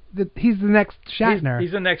Shatner.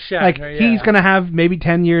 He's the next Shatner. Like he's gonna have maybe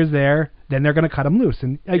 10 years there. Then they're going to cut him loose,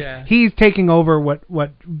 and he's taking over what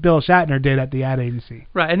Bill Shatner did at the ad agency.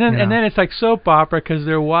 Right, and then it's like soap opera because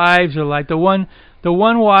their wives are like the one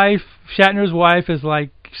wife, Shatner's wife, is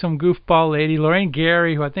like some goofball lady, Lorraine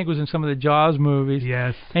Gary, who I think was in some of the Jaws movies.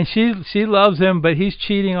 Yes, and she loves him, but he's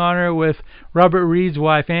cheating on her with Robert Reed's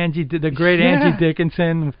wife, Angie, the great Angie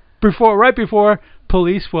Dickinson, right before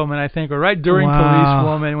Policewoman, I think, or right during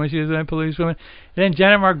Policewoman, when she was in Policewoman. And then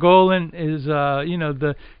Janet Margolin is, you know,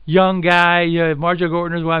 the young guy, Marjoe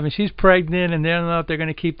Gortner's wife, and she's pregnant, and they don't know if they're going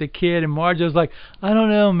to keep the kid. And Marjoe's like, I don't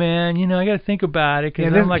know, man. You know, I got to think about it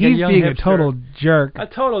because I'm like a young he's being hipster. A total jerk. A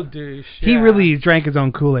total douche. He really drank his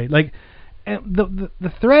own Kool-Aid. Like,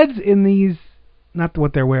 the threads in these, not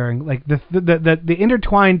what they're wearing, like the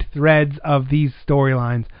intertwined threads of these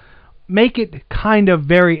storylines make it kind of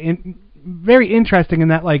very interesting in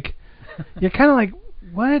that, like, you're kind of like,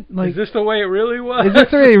 what? Like, is this the way it really was? Is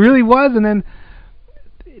this the way it really was? And then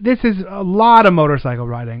this is a lot of motorcycle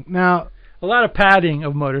riding. Now, a lot of padding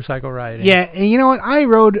of motorcycle riding. Yeah, and you know what? I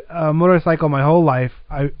rode a motorcycle my whole life.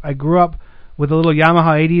 I grew up with a little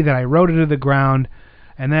Yamaha 80 that I rode into the ground,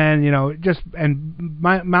 and then, you know,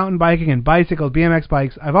 mountain biking and bicycles, BMX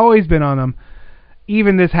bikes. I've always been on them.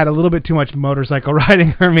 Even this had a little bit too much motorcycle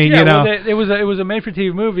riding for me, you know. Well, it was a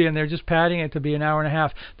made-for-TV movie, and they're just padding it to be an hour and a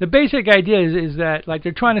half. The basic idea is that like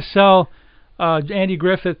they're trying to sell Andy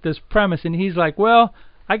Griffith this premise, and he's like, well,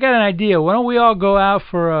 I got an idea. Why don't we all go out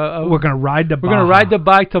for We're gonna ride the. We're gonna ride the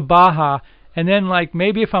bike to Baja, and then like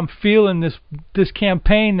maybe if I'm feeling this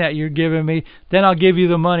campaign that you're giving me, then I'll give you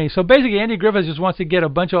the money. So basically, Andy Griffith just wants to get a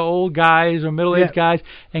bunch of old guys or middle-aged guys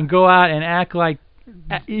and go out and act like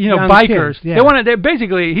Young bikers. kids, yeah. They want to. They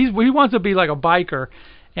basically he wants to be like a biker.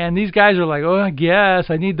 And these guys are like, oh, I guess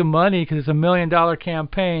I need the money because it's $1 million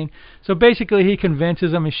campaign. So basically, he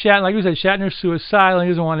convinces them. And like we said, Shatner's suicidal. He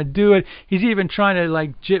doesn't want to do it. He's even trying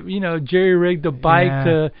to jerry rig the bike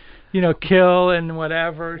to, kill and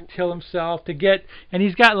whatever, kill himself to get. And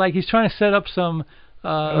he's got he's trying to set up some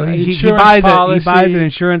insurance policy. He buys an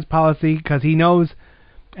insurance policy because he knows,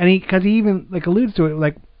 and because he even alludes to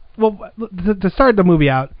it. To start the movie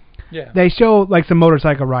out, they show some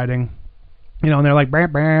motorcycle riding. And they're like, bah,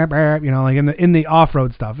 bah, bah, in the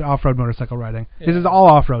off-road stuff, off-road motorcycle riding. Yeah. This is all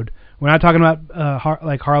off-road. We're not talking about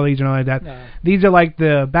Harleys or anything like that. No. These are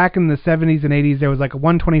back in the 70s and 80s, there was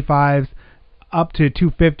 125s up to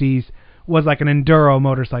 250s was an enduro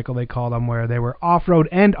motorcycle, they called them, where they were off-road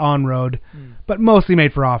and on-road, but mostly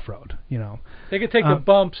made for off-road, They could take the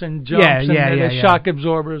bumps and jumps and shock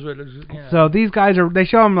absorbers. So these guys they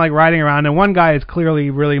show them riding around, and one guy is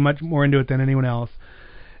clearly really much more into it than anyone else.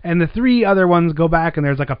 And the three other ones go back, and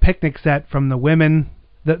there's a picnic set from the women.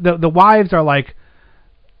 The wives are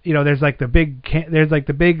there's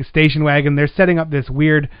the big station wagon. They're setting up this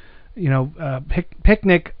weird,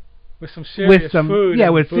 picnic with some serious food. Yeah,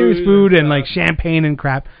 with serious food and champagne and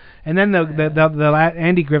crap. And then the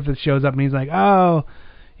Andy Griffith shows up, and he's like, oh,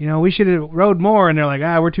 we should have rode more. And they're like,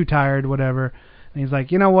 we're too tired, whatever. And he's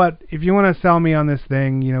like, you know what? If you want to sell me on this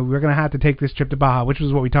thing, we're gonna have to take this trip to Baja, which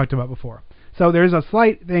was what we talked about before. So there's a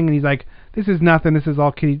slight thing, and he's like, this is nothing. This is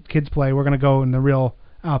all kids play. We're going to go in the real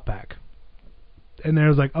outback. And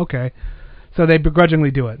there's okay. So they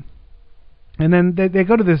begrudgingly do it. And then they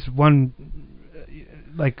go to this one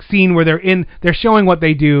scene where they're showing what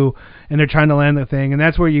they do, and they're trying to land the thing. And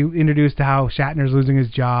that's where you introduce to how Shatner's losing his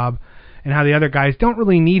job and how the other guys don't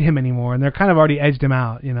really need him anymore. And they're kind of already edged him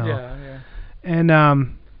out, Yeah. And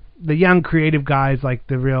the young creative guys,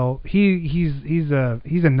 the real, he's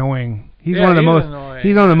annoying. He's one of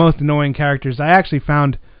the most annoying characters. I actually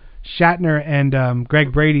found Shatner and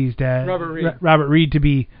Greg Brady's dad, Robert Reed, to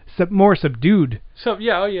be more subdued. So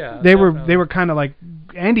yeah, they were kind of like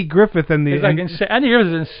Andy Griffith and the. Andy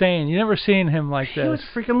Griffith is insane. You never seen him like this. He was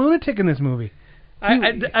freaking lunatic in this movie.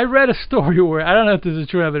 I read a story where I don't know if this is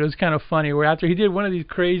true, but it was kind of funny. Where after he did one of these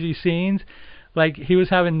crazy scenes. He was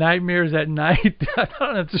having nightmares at night. I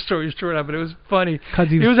don't know if the story is true or not, but it was funny.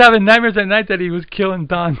 He was having nightmares at night that he was killing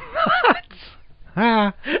Don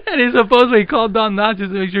Knotts. And he supposedly called Don Knotts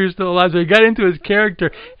just to make sure he's still alive. So he got into his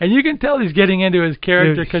character. And you can tell he's getting into his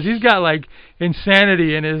character because he's got,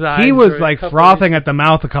 insanity in his eyes. He was, frothing at the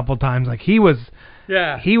mouth a couple times. He was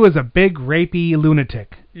a big, rapey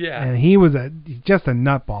lunatic. Yeah. And he was just a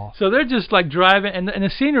nutball. So they're just driving, and the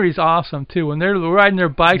scenery's awesome too. When they're riding their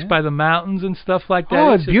bikes by the mountains and stuff like that.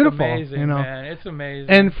 Oh, it's beautiful. Amazing, man. It's amazing.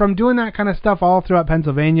 And from doing that kind of stuff all throughout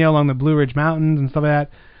Pennsylvania, along the Blue Ridge Mountains and stuff like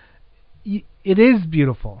that, it is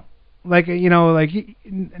beautiful.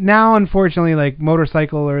 Now, unfortunately,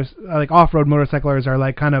 motorcyclers, off-road motorcyclers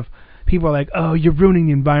are kind of, people are like, oh, you're ruining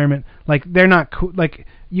the environment. They're not cool.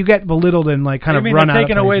 You get belittled and kind of run out. They're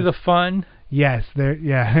taking away the fun. Yes,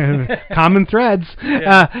 common threads.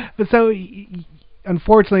 Yeah. But so,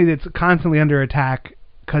 unfortunately, it's constantly under attack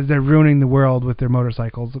because they're ruining the world with their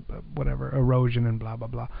motorcycles, whatever, erosion and blah blah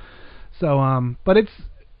blah. So, but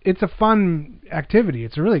it's a fun activity.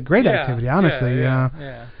 It's a really great activity, honestly.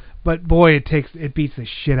 Yeah. But boy, it beats the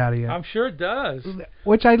shit out of you. I'm sure it does.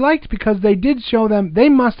 Which I liked because they did show them. They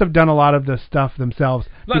must have done a lot of the stuff themselves.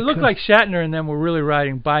 It looked like Shatner and them were really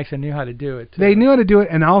riding bikes and knew how to do it, too. They knew how to do it,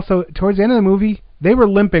 and also, towards the end of the movie, they were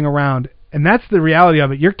limping around. And that's the reality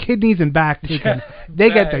of it. Your kidneys and back taken, they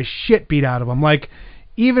get the shit beat out of them.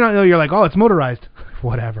 Even though you're like, oh, it's motorized.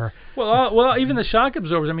 Whatever. Well, even the shock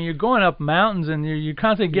absorbers. I mean, you're going up mountains and you're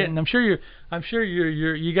constantly getting. I'm sure you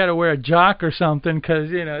got to wear a jock or something because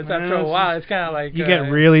it's after a while it's kind of like you get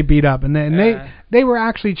really beat up. And they were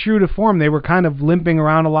actually true to form. They were kind of limping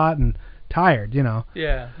around a lot and tired.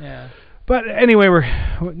 Yeah. But anyway,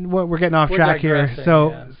 we're getting off track here.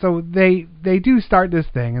 So they do start this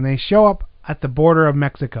thing and they show up at the border of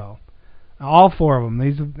Mexico. All four of them.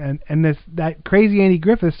 That crazy Andy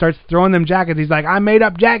Griffith starts throwing them jackets. He's like, I made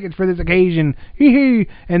up jackets for this occasion. Hee hee.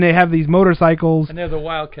 And they have these motorcycles. And they're the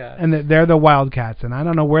Wildcats. And they're the Wildcats. And I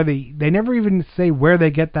don't know where they never even say where they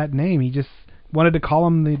get that name. He just wanted to call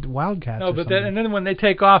them the Wildcats. No, but then, and then when they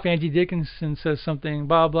take off, Angie Dickinson says something,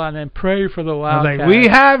 blah blah, and then pray for the I was Wildcats. like, we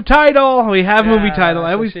have title, we have movie title.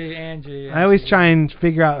 I always try and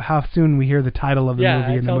figure out how soon we hear the title of the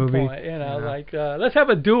movie in the movie. Point, like let's have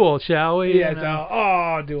a duel, shall we?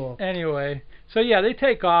 Yeah, duel. Anyway, so yeah, they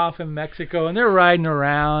take off in Mexico and they're riding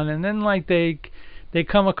around, and then like they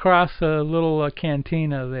come across a little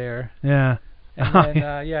cantina there. Yeah. And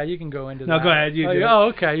then, you can go into that. No, go ahead. You do.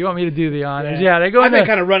 Oh, okay. You want me to do the honors? Yeah, they go.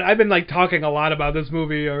 I've been like talking a lot about this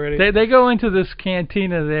movie already. They go into this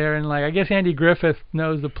cantina there, and like I guess Andy Griffith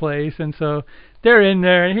knows the place, and so they're in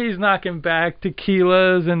there, and he's knocking back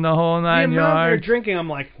tequilas and the whole nine yards. They're drinking. I'm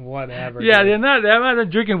like, whatever. Yeah, the amount of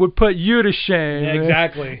drinking would put you to shame. Yeah,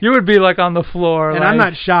 exactly. You would be like on the floor. And I'm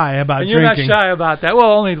not shy about drinking. You're not shy about that.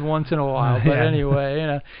 Well, only once in a while, but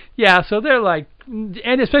anyway, Yeah, so they're like.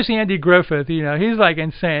 And especially Andy Griffith, he's like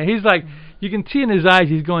insane. He's like, you can see in his eyes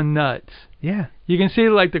he's going nuts. Yeah. You can see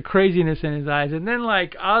like the craziness in his eyes. And then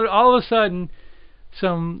like all of a sudden,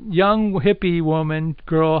 some young hippie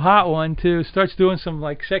girl, hot one too, starts doing some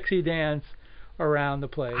like sexy dance around the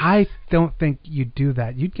place. I don't think you'd do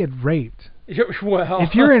that. You'd get raped. Well,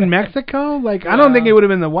 if you're in Mexico, like I don't think it would have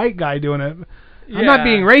been the white guy doing it. I'm not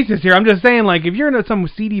being racist here. I'm just saying, like, if you're in some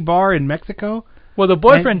seedy bar in Mexico. Well, the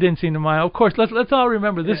boyfriend didn't seem to mind. Of course, let's all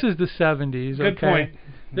remember this is the 70s. Good point.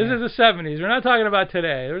 This is the 70s. We're not talking about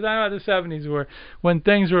today. We're talking about the 70s when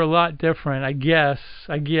things were a lot different. I guess.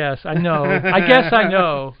 I know.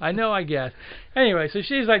 I guess. Anyway, so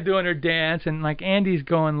she's like doing her dance, and like Andy's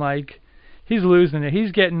going like. He's losing it.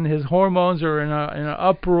 He's getting his hormones are in an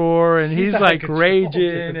uproar, and he's like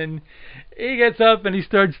raging, and he gets up and he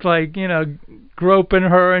starts like groping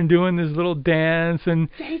her and doing this little dance, and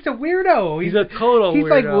he's a weirdo. He's a total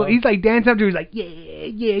weirdo. He's like dancing up to her. He's like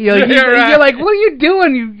you're like, what are you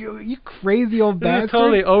doing? You crazy old bastard. It's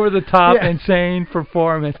totally over the top, insane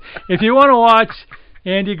performance. If you want to watch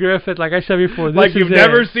Andy Griffith, like I said before, this you've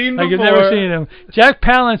never seen before. Like you've never seen him. Jack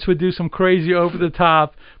Palance would do some crazy over the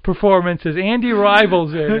top performances. Andy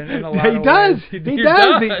rivals it in a lot of ways. He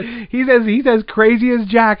does. He's as crazy as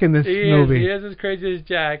Jack in this movie. He is as crazy as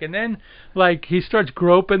Jack. And then like he starts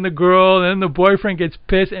groping the girl, and then the boyfriend gets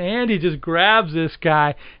pissed, and Andy just grabs this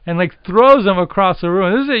guy and like throws him across the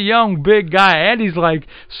room. This is a young big guy. Andy's like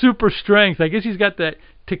super strength. I guess he's got that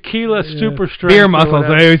tequila super strength. Beer muscles,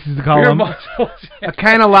 I always used to call them. Muscles. A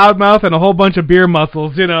kind of loudmouth and a whole bunch of beer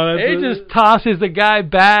muscles, He just tosses the guy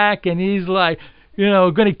back, and he's like,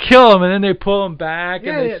 going to kill him, and then they pull him back,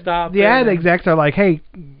 and they stop. The ad execs are like, hey,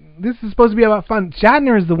 this is supposed to be about fun.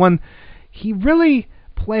 Shatner is the one, he really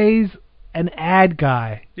plays an ad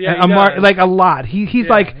guy. Yeah, like a lot. He's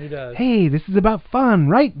like, he does. Hey, this is about fun,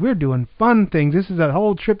 right? We're doing fun things. This is a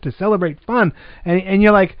whole trip to celebrate fun. And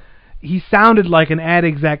you're like, he sounded like an ad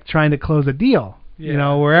exec trying to close a deal,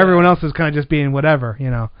 where everyone else is kind of just being whatever,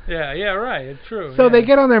 Yeah, right. It's true. So they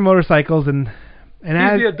get on their motorcycles and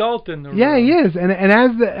he's the adult in the room. Yeah, he is. And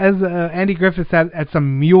as Andy Griffith's at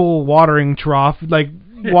some mule watering trough, like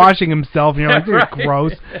washing himself, like this is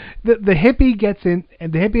gross. The hippie gets in,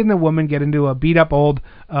 and the hippie and the woman get into a beat up old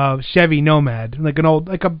Chevy Nomad, like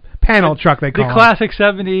a panel truck they call it. The classic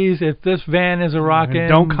 70s. If this van is a rockin',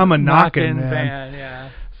 don't come a knockin' van. Yeah.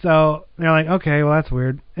 So they're like, okay, well that's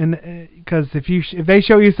weird, and because if they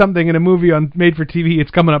show you something in a movie on made for TV, it's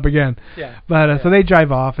coming up again. Yeah. But so they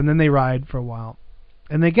drive off, and then they ride for a while,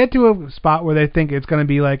 and they get to a spot where they think it's going to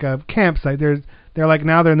be like a campsite. They're like,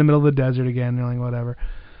 now they're in the middle of the desert again. They're like, whatever,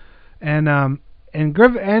 and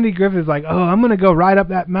Andy Griffith's like, oh, I'm going to go ride up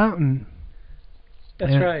that mountain.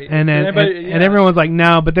 That's right. And everyone's like,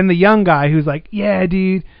 no, but then the young guy who's like, yeah,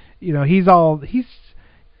 dude, you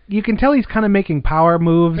can tell he's kind of making power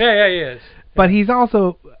moves. Yeah, he is. But he's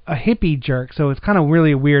also a hippie jerk, so it's kind of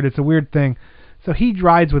really weird. It's a weird thing. So he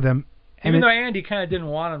rides with him. Even though Andy kind of didn't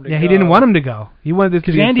want him to go. Yeah, he didn't want him to go. He wanted this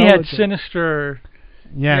to be because Andy had sinister,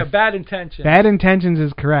 bad intentions. Bad intentions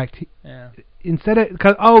is correct. Yeah.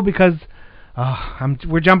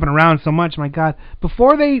 We're jumping around so much, my God.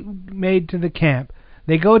 Before they made to the camp,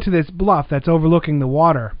 they go to this bluff that's overlooking the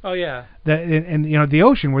water. Oh yeah. The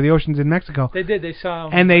ocean, where the ocean's in Mexico. They did. They saw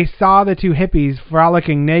them. And they saw the two hippies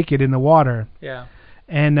frolicking naked in the water. Yeah.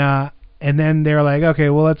 And then they're like, okay,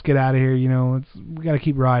 well, let's get out of here. We got to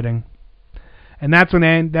keep riding. And that's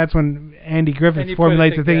when Andy Griffith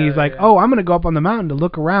formulates the thing. He's like, oh, I'm going to go up on the mountain to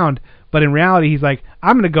look around. But in reality, he's like,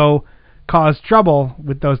 I'm going to go cause trouble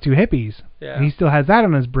with those two hippies. Yeah. And he still has that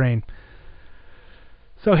on his brain.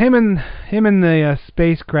 So him and the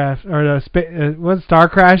spacecraft or the what's Star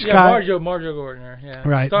Crash guy? Marjo Gardner, yeah.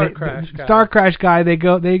 Right. Star Crash guy. They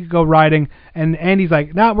go riding, and Andy's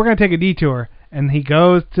like, no, we're gonna take a detour. and he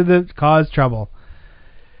goes to cause trouble.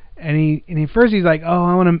 And he first he's like, oh,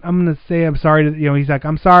 I'm gonna say I'm sorry to, he's like,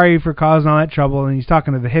 I'm sorry for causing all that trouble, and he's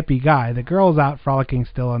talking to the hippie guy. The girl's out frolicking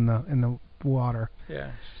still in the water.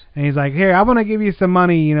 Yeah. And he's like, here, I want to give you some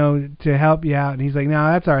money, to help you out. And he's like,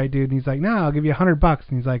 no, that's all right, dude. And he's like, no, I'll give you $100.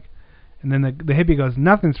 And he's like, and then the hippie goes,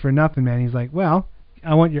 nothing's for nothing, man. He's like, well,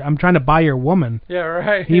 I'm trying to buy your woman. Yeah,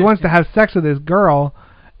 right. He wants to have sex with this girl,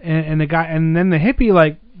 and the guy, and then the hippie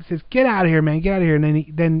like says, get out of here, man, get out of here. And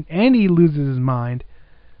then Andy loses his mind.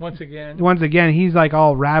 Once again, he's like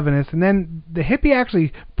all ravenous, and then the hippie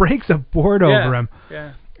actually breaks a board over him.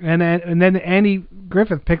 Yeah. And then Andy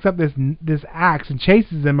Griffith picks up this axe and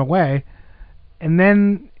chases him away, and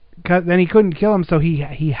then he couldn't kill him, so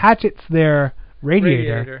he hatchets their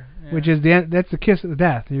radiator. Yeah. Which is that's the kiss of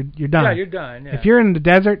death. You're done. Yeah, you're done. Yeah. If you're in the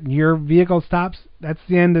desert and your vehicle stops, that's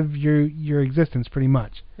the end of your existence, pretty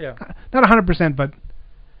much. Yeah. Not 100%, but.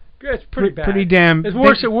 It's pretty bad. Pretty damn. It's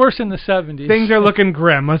worse in the 70s. Things are looking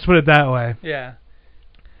grim. Let's put it that way. Yeah.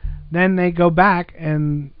 Then they go back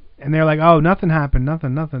and they're like, oh, nothing happened,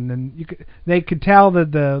 nothing. And they could tell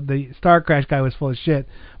that the Star Crash guy was full of shit,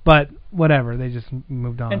 but whatever. They just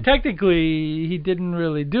moved on. And technically, he didn't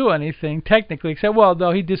really do anything. Technically, except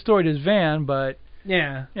though he destroyed his van, but he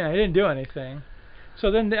didn't do anything. So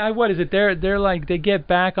then, what is it? They're like, they get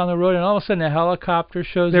back on the road, and all of a sudden a helicopter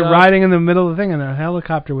shows up. They're riding in the middle of the thing in a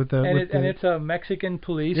helicopter with the... And it's a Mexican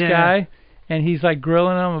police guy, and he's like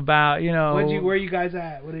grilling them about, where are you guys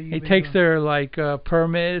at? What are you? He takes their like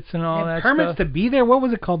permits and all that permits stuff. to be there? What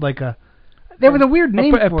was it called? There was a weird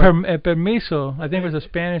name for it. Permiso. I think it was a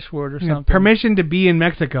Spanish word or something. Permission to be in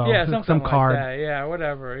Mexico. Yeah, some card. Like that. Yeah,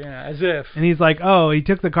 whatever. As if. And he's like, he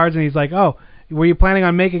took the cards and he's like, were you planning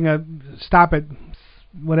on making a stop at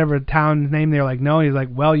whatever town's name? They're like, no. He's like,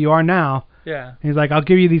 well, you are now. Yeah. He's like, I'll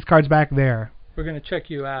give you these cards back there. We're going to check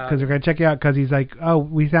you out. Because we're going to check you out. Because he's like,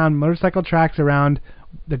 we found motorcycle tracks around.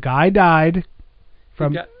 The guy died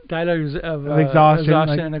from... died of exhaustion.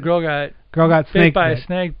 And the girl got snake by a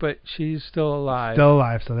snake, but she's still alive.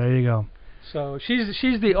 So there you go. So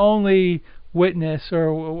she's the only witness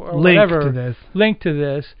or whatever linked to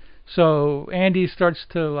this. So Andy starts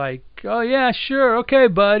to like, oh yeah, sure, okay,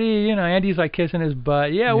 buddy. Andy's like kissing his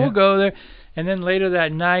butt. Yeah, we'll go there. And then later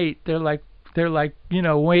that night, they're like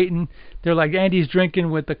waiting. They're like, Andy's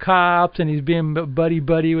drinking with the cops and he's being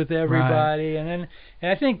buddy with everybody. Right. And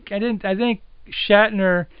I think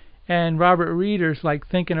Shatner and Robert Reed are like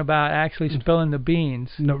thinking about actually spilling the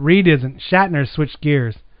beans. No, Reed isn't. Shatner switched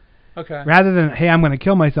gears. Okay. Rather than, hey, I'm going to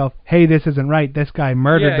kill myself, hey, this isn't right, this guy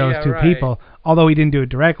murdered those two people, although he didn't do it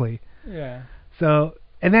directly. Yeah. So,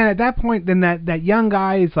 and then at that point, then that young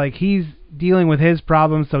guy is like, he's dealing with his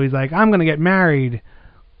problems, so he's like, I'm going to get married.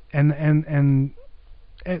 And then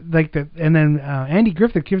Andy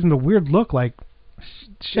Griffith gives him the weird look like,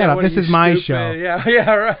 shut up, this is my show.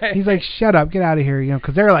 Yeah, right. He's like, shut up, get out of here,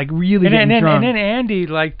 because they're like really getting drunk. And then Andy,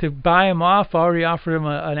 like, to buy him off, already offered him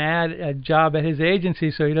a job at his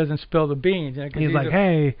agency so he doesn't spill the beans. He's like,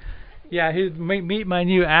 hey. Yeah, meet my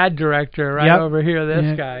new ad director over here,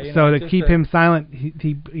 this guy. So to keep him silent,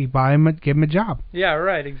 he buy him, give him a job. Yeah,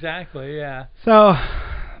 right, exactly, yeah. So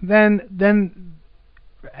then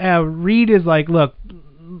Reed is like, look,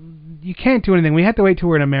 you can't do anything. We have to wait till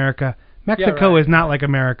we're in America. Mexico is not like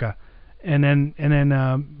America. And then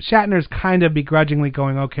Shatner's kind of begrudgingly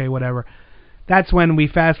going, okay, whatever. That's when we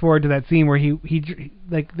fast forward to that scene where he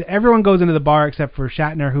everyone goes into the bar except for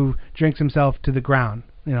Shatner, who drinks himself to the ground,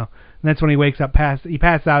 And that's when he wakes up. He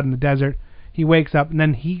passes out in the desert. He wakes up and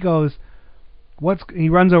then he goes, he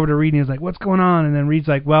runs over to Reed and he's like, what's going on? And then Reed's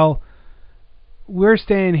like, well, we're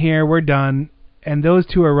staying here. We're done. And those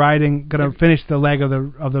two are gonna finish the leg of the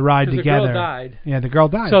ride together. The girl died. Yeah, the girl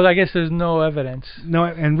died. So I guess there's no evidence. No,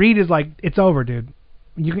 and Reed is like, it's over, dude.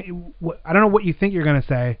 I don't know what you think you're gonna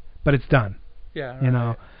say, but it's done. Yeah.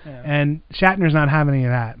 Right. Yeah. And Shatner's not having any of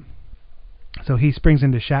that. So he springs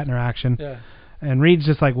into Shatner action. Yeah. And Reed's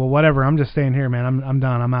just like, well, whatever. I'm just staying here, man. I'm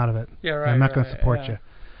done. I'm out of it. Yeah, right. I'm not gonna support you.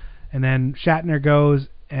 And then Shatner goes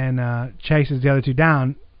and chases the other two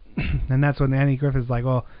down. And that's when Andy Griffith's like,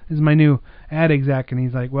 well, this is my new ad exec, and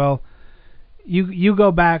he's like, well, you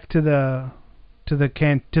go back to the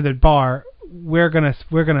bar. We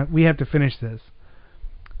have to finish this.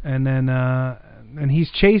 And then Andy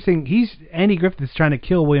Griffith is trying to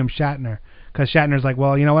kill William Shatner because Shatner's like,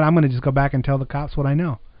 well, you know what? I'm going to just go back and tell the cops what I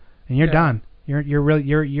know, and you're done.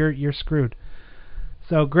 You're screwed.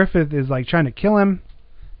 So Griffith is like trying to kill him.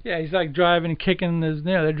 Yeah, he's like driving and kicking his.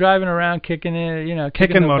 They're driving around, kicking it.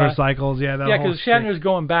 Kicking motorcycles. Yeah, yeah, because Shatner's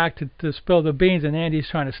going back to spill the beans, and Andy's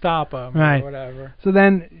trying to stop him. Right. Or whatever. So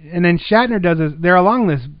then Shatner does this. They're along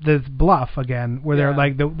this bluff again, where they're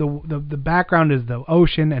like the background is the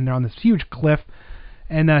ocean, and they're on this huge cliff.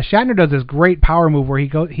 And Shatner does this great power move where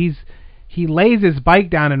he lays his bike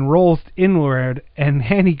down and rolls inward, and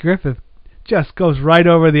Andy Griffith just goes right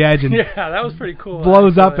over the edge and that was pretty cool.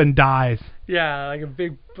 Blows up and dies. Yeah, like a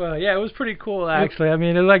big. It was pretty cool actually. I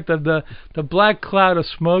mean, it like the black cloud of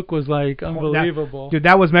smoke was like unbelievable. Dude,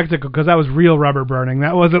 that was Mexico because that was real rubber burning.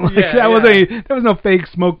 That wasn't like there was no fake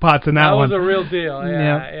smoke pots in that one. That was a real deal.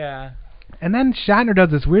 Yeah. And then Shatner does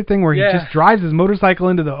this weird thing where he just drives his motorcycle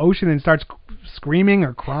into the ocean and starts screaming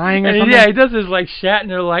or crying or something. Yeah, he does this like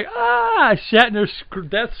Shatner Shatner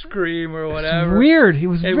death scream or whatever. It's weird. He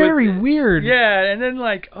was very weird. Yeah, and then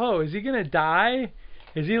like, is he gonna die?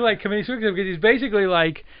 Is he like committing suicide? Because he's basically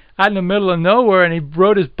like out in the middle of nowhere, and he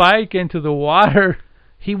rode his bike into the water.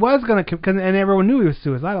 He was gonna, and everyone knew he was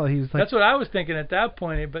suicidal. He was like, that's what I was thinking at that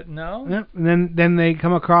point, but no. Yep. And then they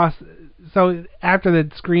come across. So after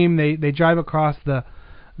the scream, they drive across the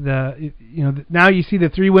now you see the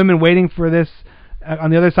three women waiting for this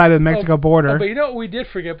on the other side of the Mexico border. But you know what we did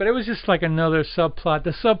forget? But it was just like another subplot.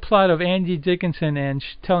 The subplot of Andy Dickinson and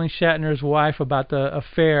telling Shatner's wife about the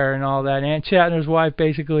affair and all that. And Shatner's wife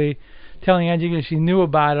basically telling Andy Dickinson she knew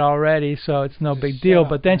about it already, so it's no big deal.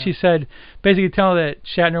 But then she said, basically telling her that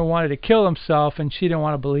Shatner wanted to kill himself, and she didn't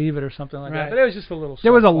want to believe it or something like that. But it was just a little.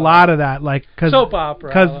 There was a lot of that, like soap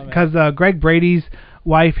opera. Because Greg Brady's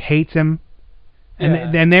wife hates him.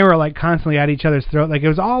 And then they were like constantly at each other's throat. Like it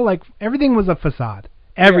was all like everything was a facade.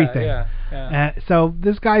 Everything. Yeah. So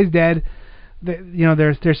this guy's dead.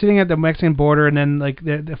 They're sitting at the Mexican border, and then like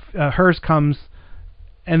the hearse comes,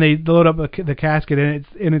 and they load up the casket, and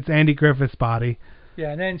it's Andy Griffith's body.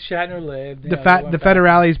 Yeah, and then Shatner lived. The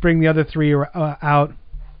federales bring the other three out,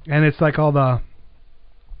 and it's like all the.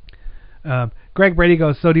 Greg Brady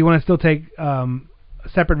goes, so do you want to still take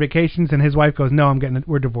separate vacations? And his wife goes, no,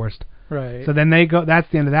 we're divorced. Right. So then they go. That's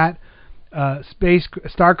the end of that.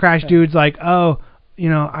 Star Crash dude's like, I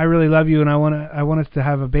really love you, and I want us to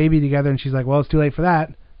have a baby together. And she's like, well, it's too late for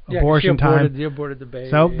that. Abortion time. You aborted the baby.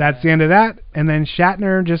 So that's the end of that. And then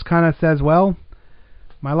Shatner just kind of says, well,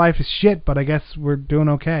 my life is shit, but I guess we're doing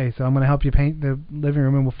okay. So I'm going to help you paint the living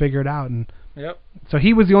room, and we'll figure it out. And so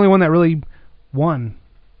he was the only one that really won.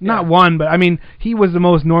 Not one, but I mean, he was the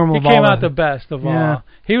most normal of all. He came out the best of all.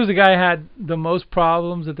 He was the guy who had the most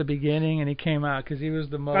problems at the beginning, and he came out because he was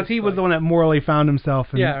the most. Because he was the one that morally found himself,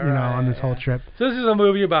 on this whole trip. So this is a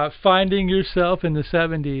movie about finding yourself in the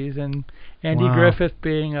 70s, and Andy Griffith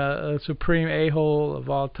being a supreme a-hole of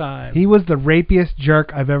all time. He was the rapiest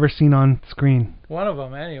jerk I've ever seen on screen. One of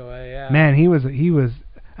them, anyway. Yeah. Man, he was.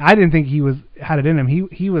 I didn't think he had it in him.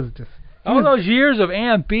 He was just. All those years of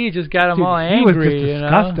A&B just got him all angry. He was just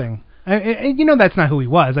disgusting. And that's not who he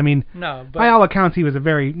was. I mean, no, but by all accounts, he was a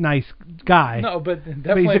very nice guy. No, but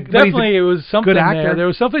definitely it was something there. There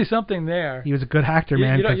was something there. He was a good actor,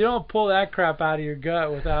 man. You don't pull that crap out of your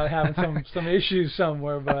gut without having some issues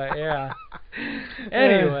somewhere. But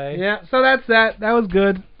anyway. So that's that. That was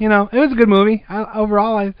good. It was a good movie.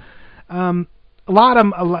 Overall, a lot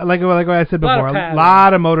of like what I said before, a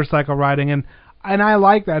lot of motorcycle riding and I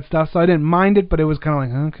like that stuff, so I didn't mind it, but it was kind of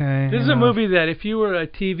like, okay. This is a movie that if you were a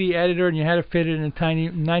TV editor and you had to fit it in a tiny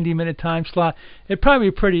 90-minute time slot, it'd probably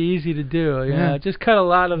be pretty easy to do. You know, just cut a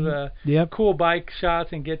lot of the cool bike shots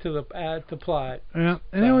and get to the plot. Yeah,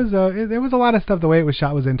 and it was there was a lot of stuff. The way it was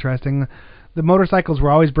shot was interesting. The motorcycles were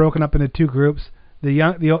always broken up into two groups. The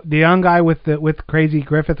young guy with Crazy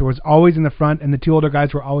Griffith was always in the front, and the two older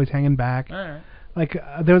guys were always hanging back. All right. Like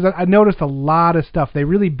I noticed a lot of stuff. They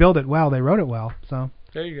really built it well. They wrote it well. So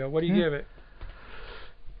there you go. What do you give it?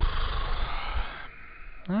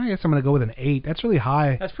 I guess I'm gonna go with an 8. That's really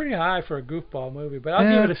high. That's pretty high for a goofball movie, but I'll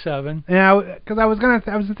give it a 7. Yeah, because I was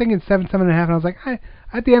thinking 7, 7.5, and I was like,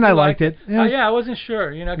 at the end I liked it. I wasn't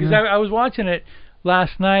sure, because I was watching it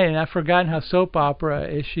last night and I've forgotten how soap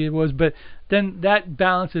opera-ish it was, but then that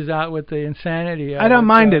balances out with the insanity. I don't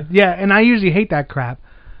mind it. Yeah, and I usually hate that crap,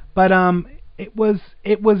 but It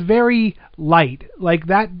was very light, like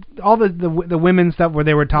that. All the women stuff where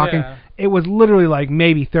they were talking, it was literally like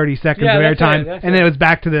maybe 30 seconds of airtime, and then it was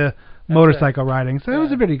back to the motorcycle riding. So it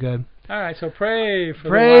was pretty good. All right, so pray for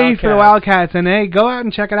the Wildcats, and hey, go out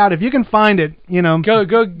and check it out if you can find it. Go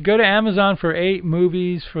to Amazon for 8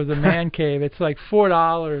 movies for the Man Cave. It's like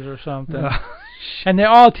 $4 or something. And they're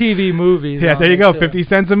all TV movies. Yeah, there you go. 50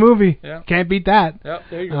 cents a movie. Yeah. Can't beat that. Yep,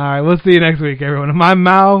 there you go. All right, we'll see you next week, everyone. I'm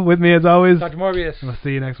Mao. With me, as always, Dr. Morbius. We'll see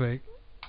you next week.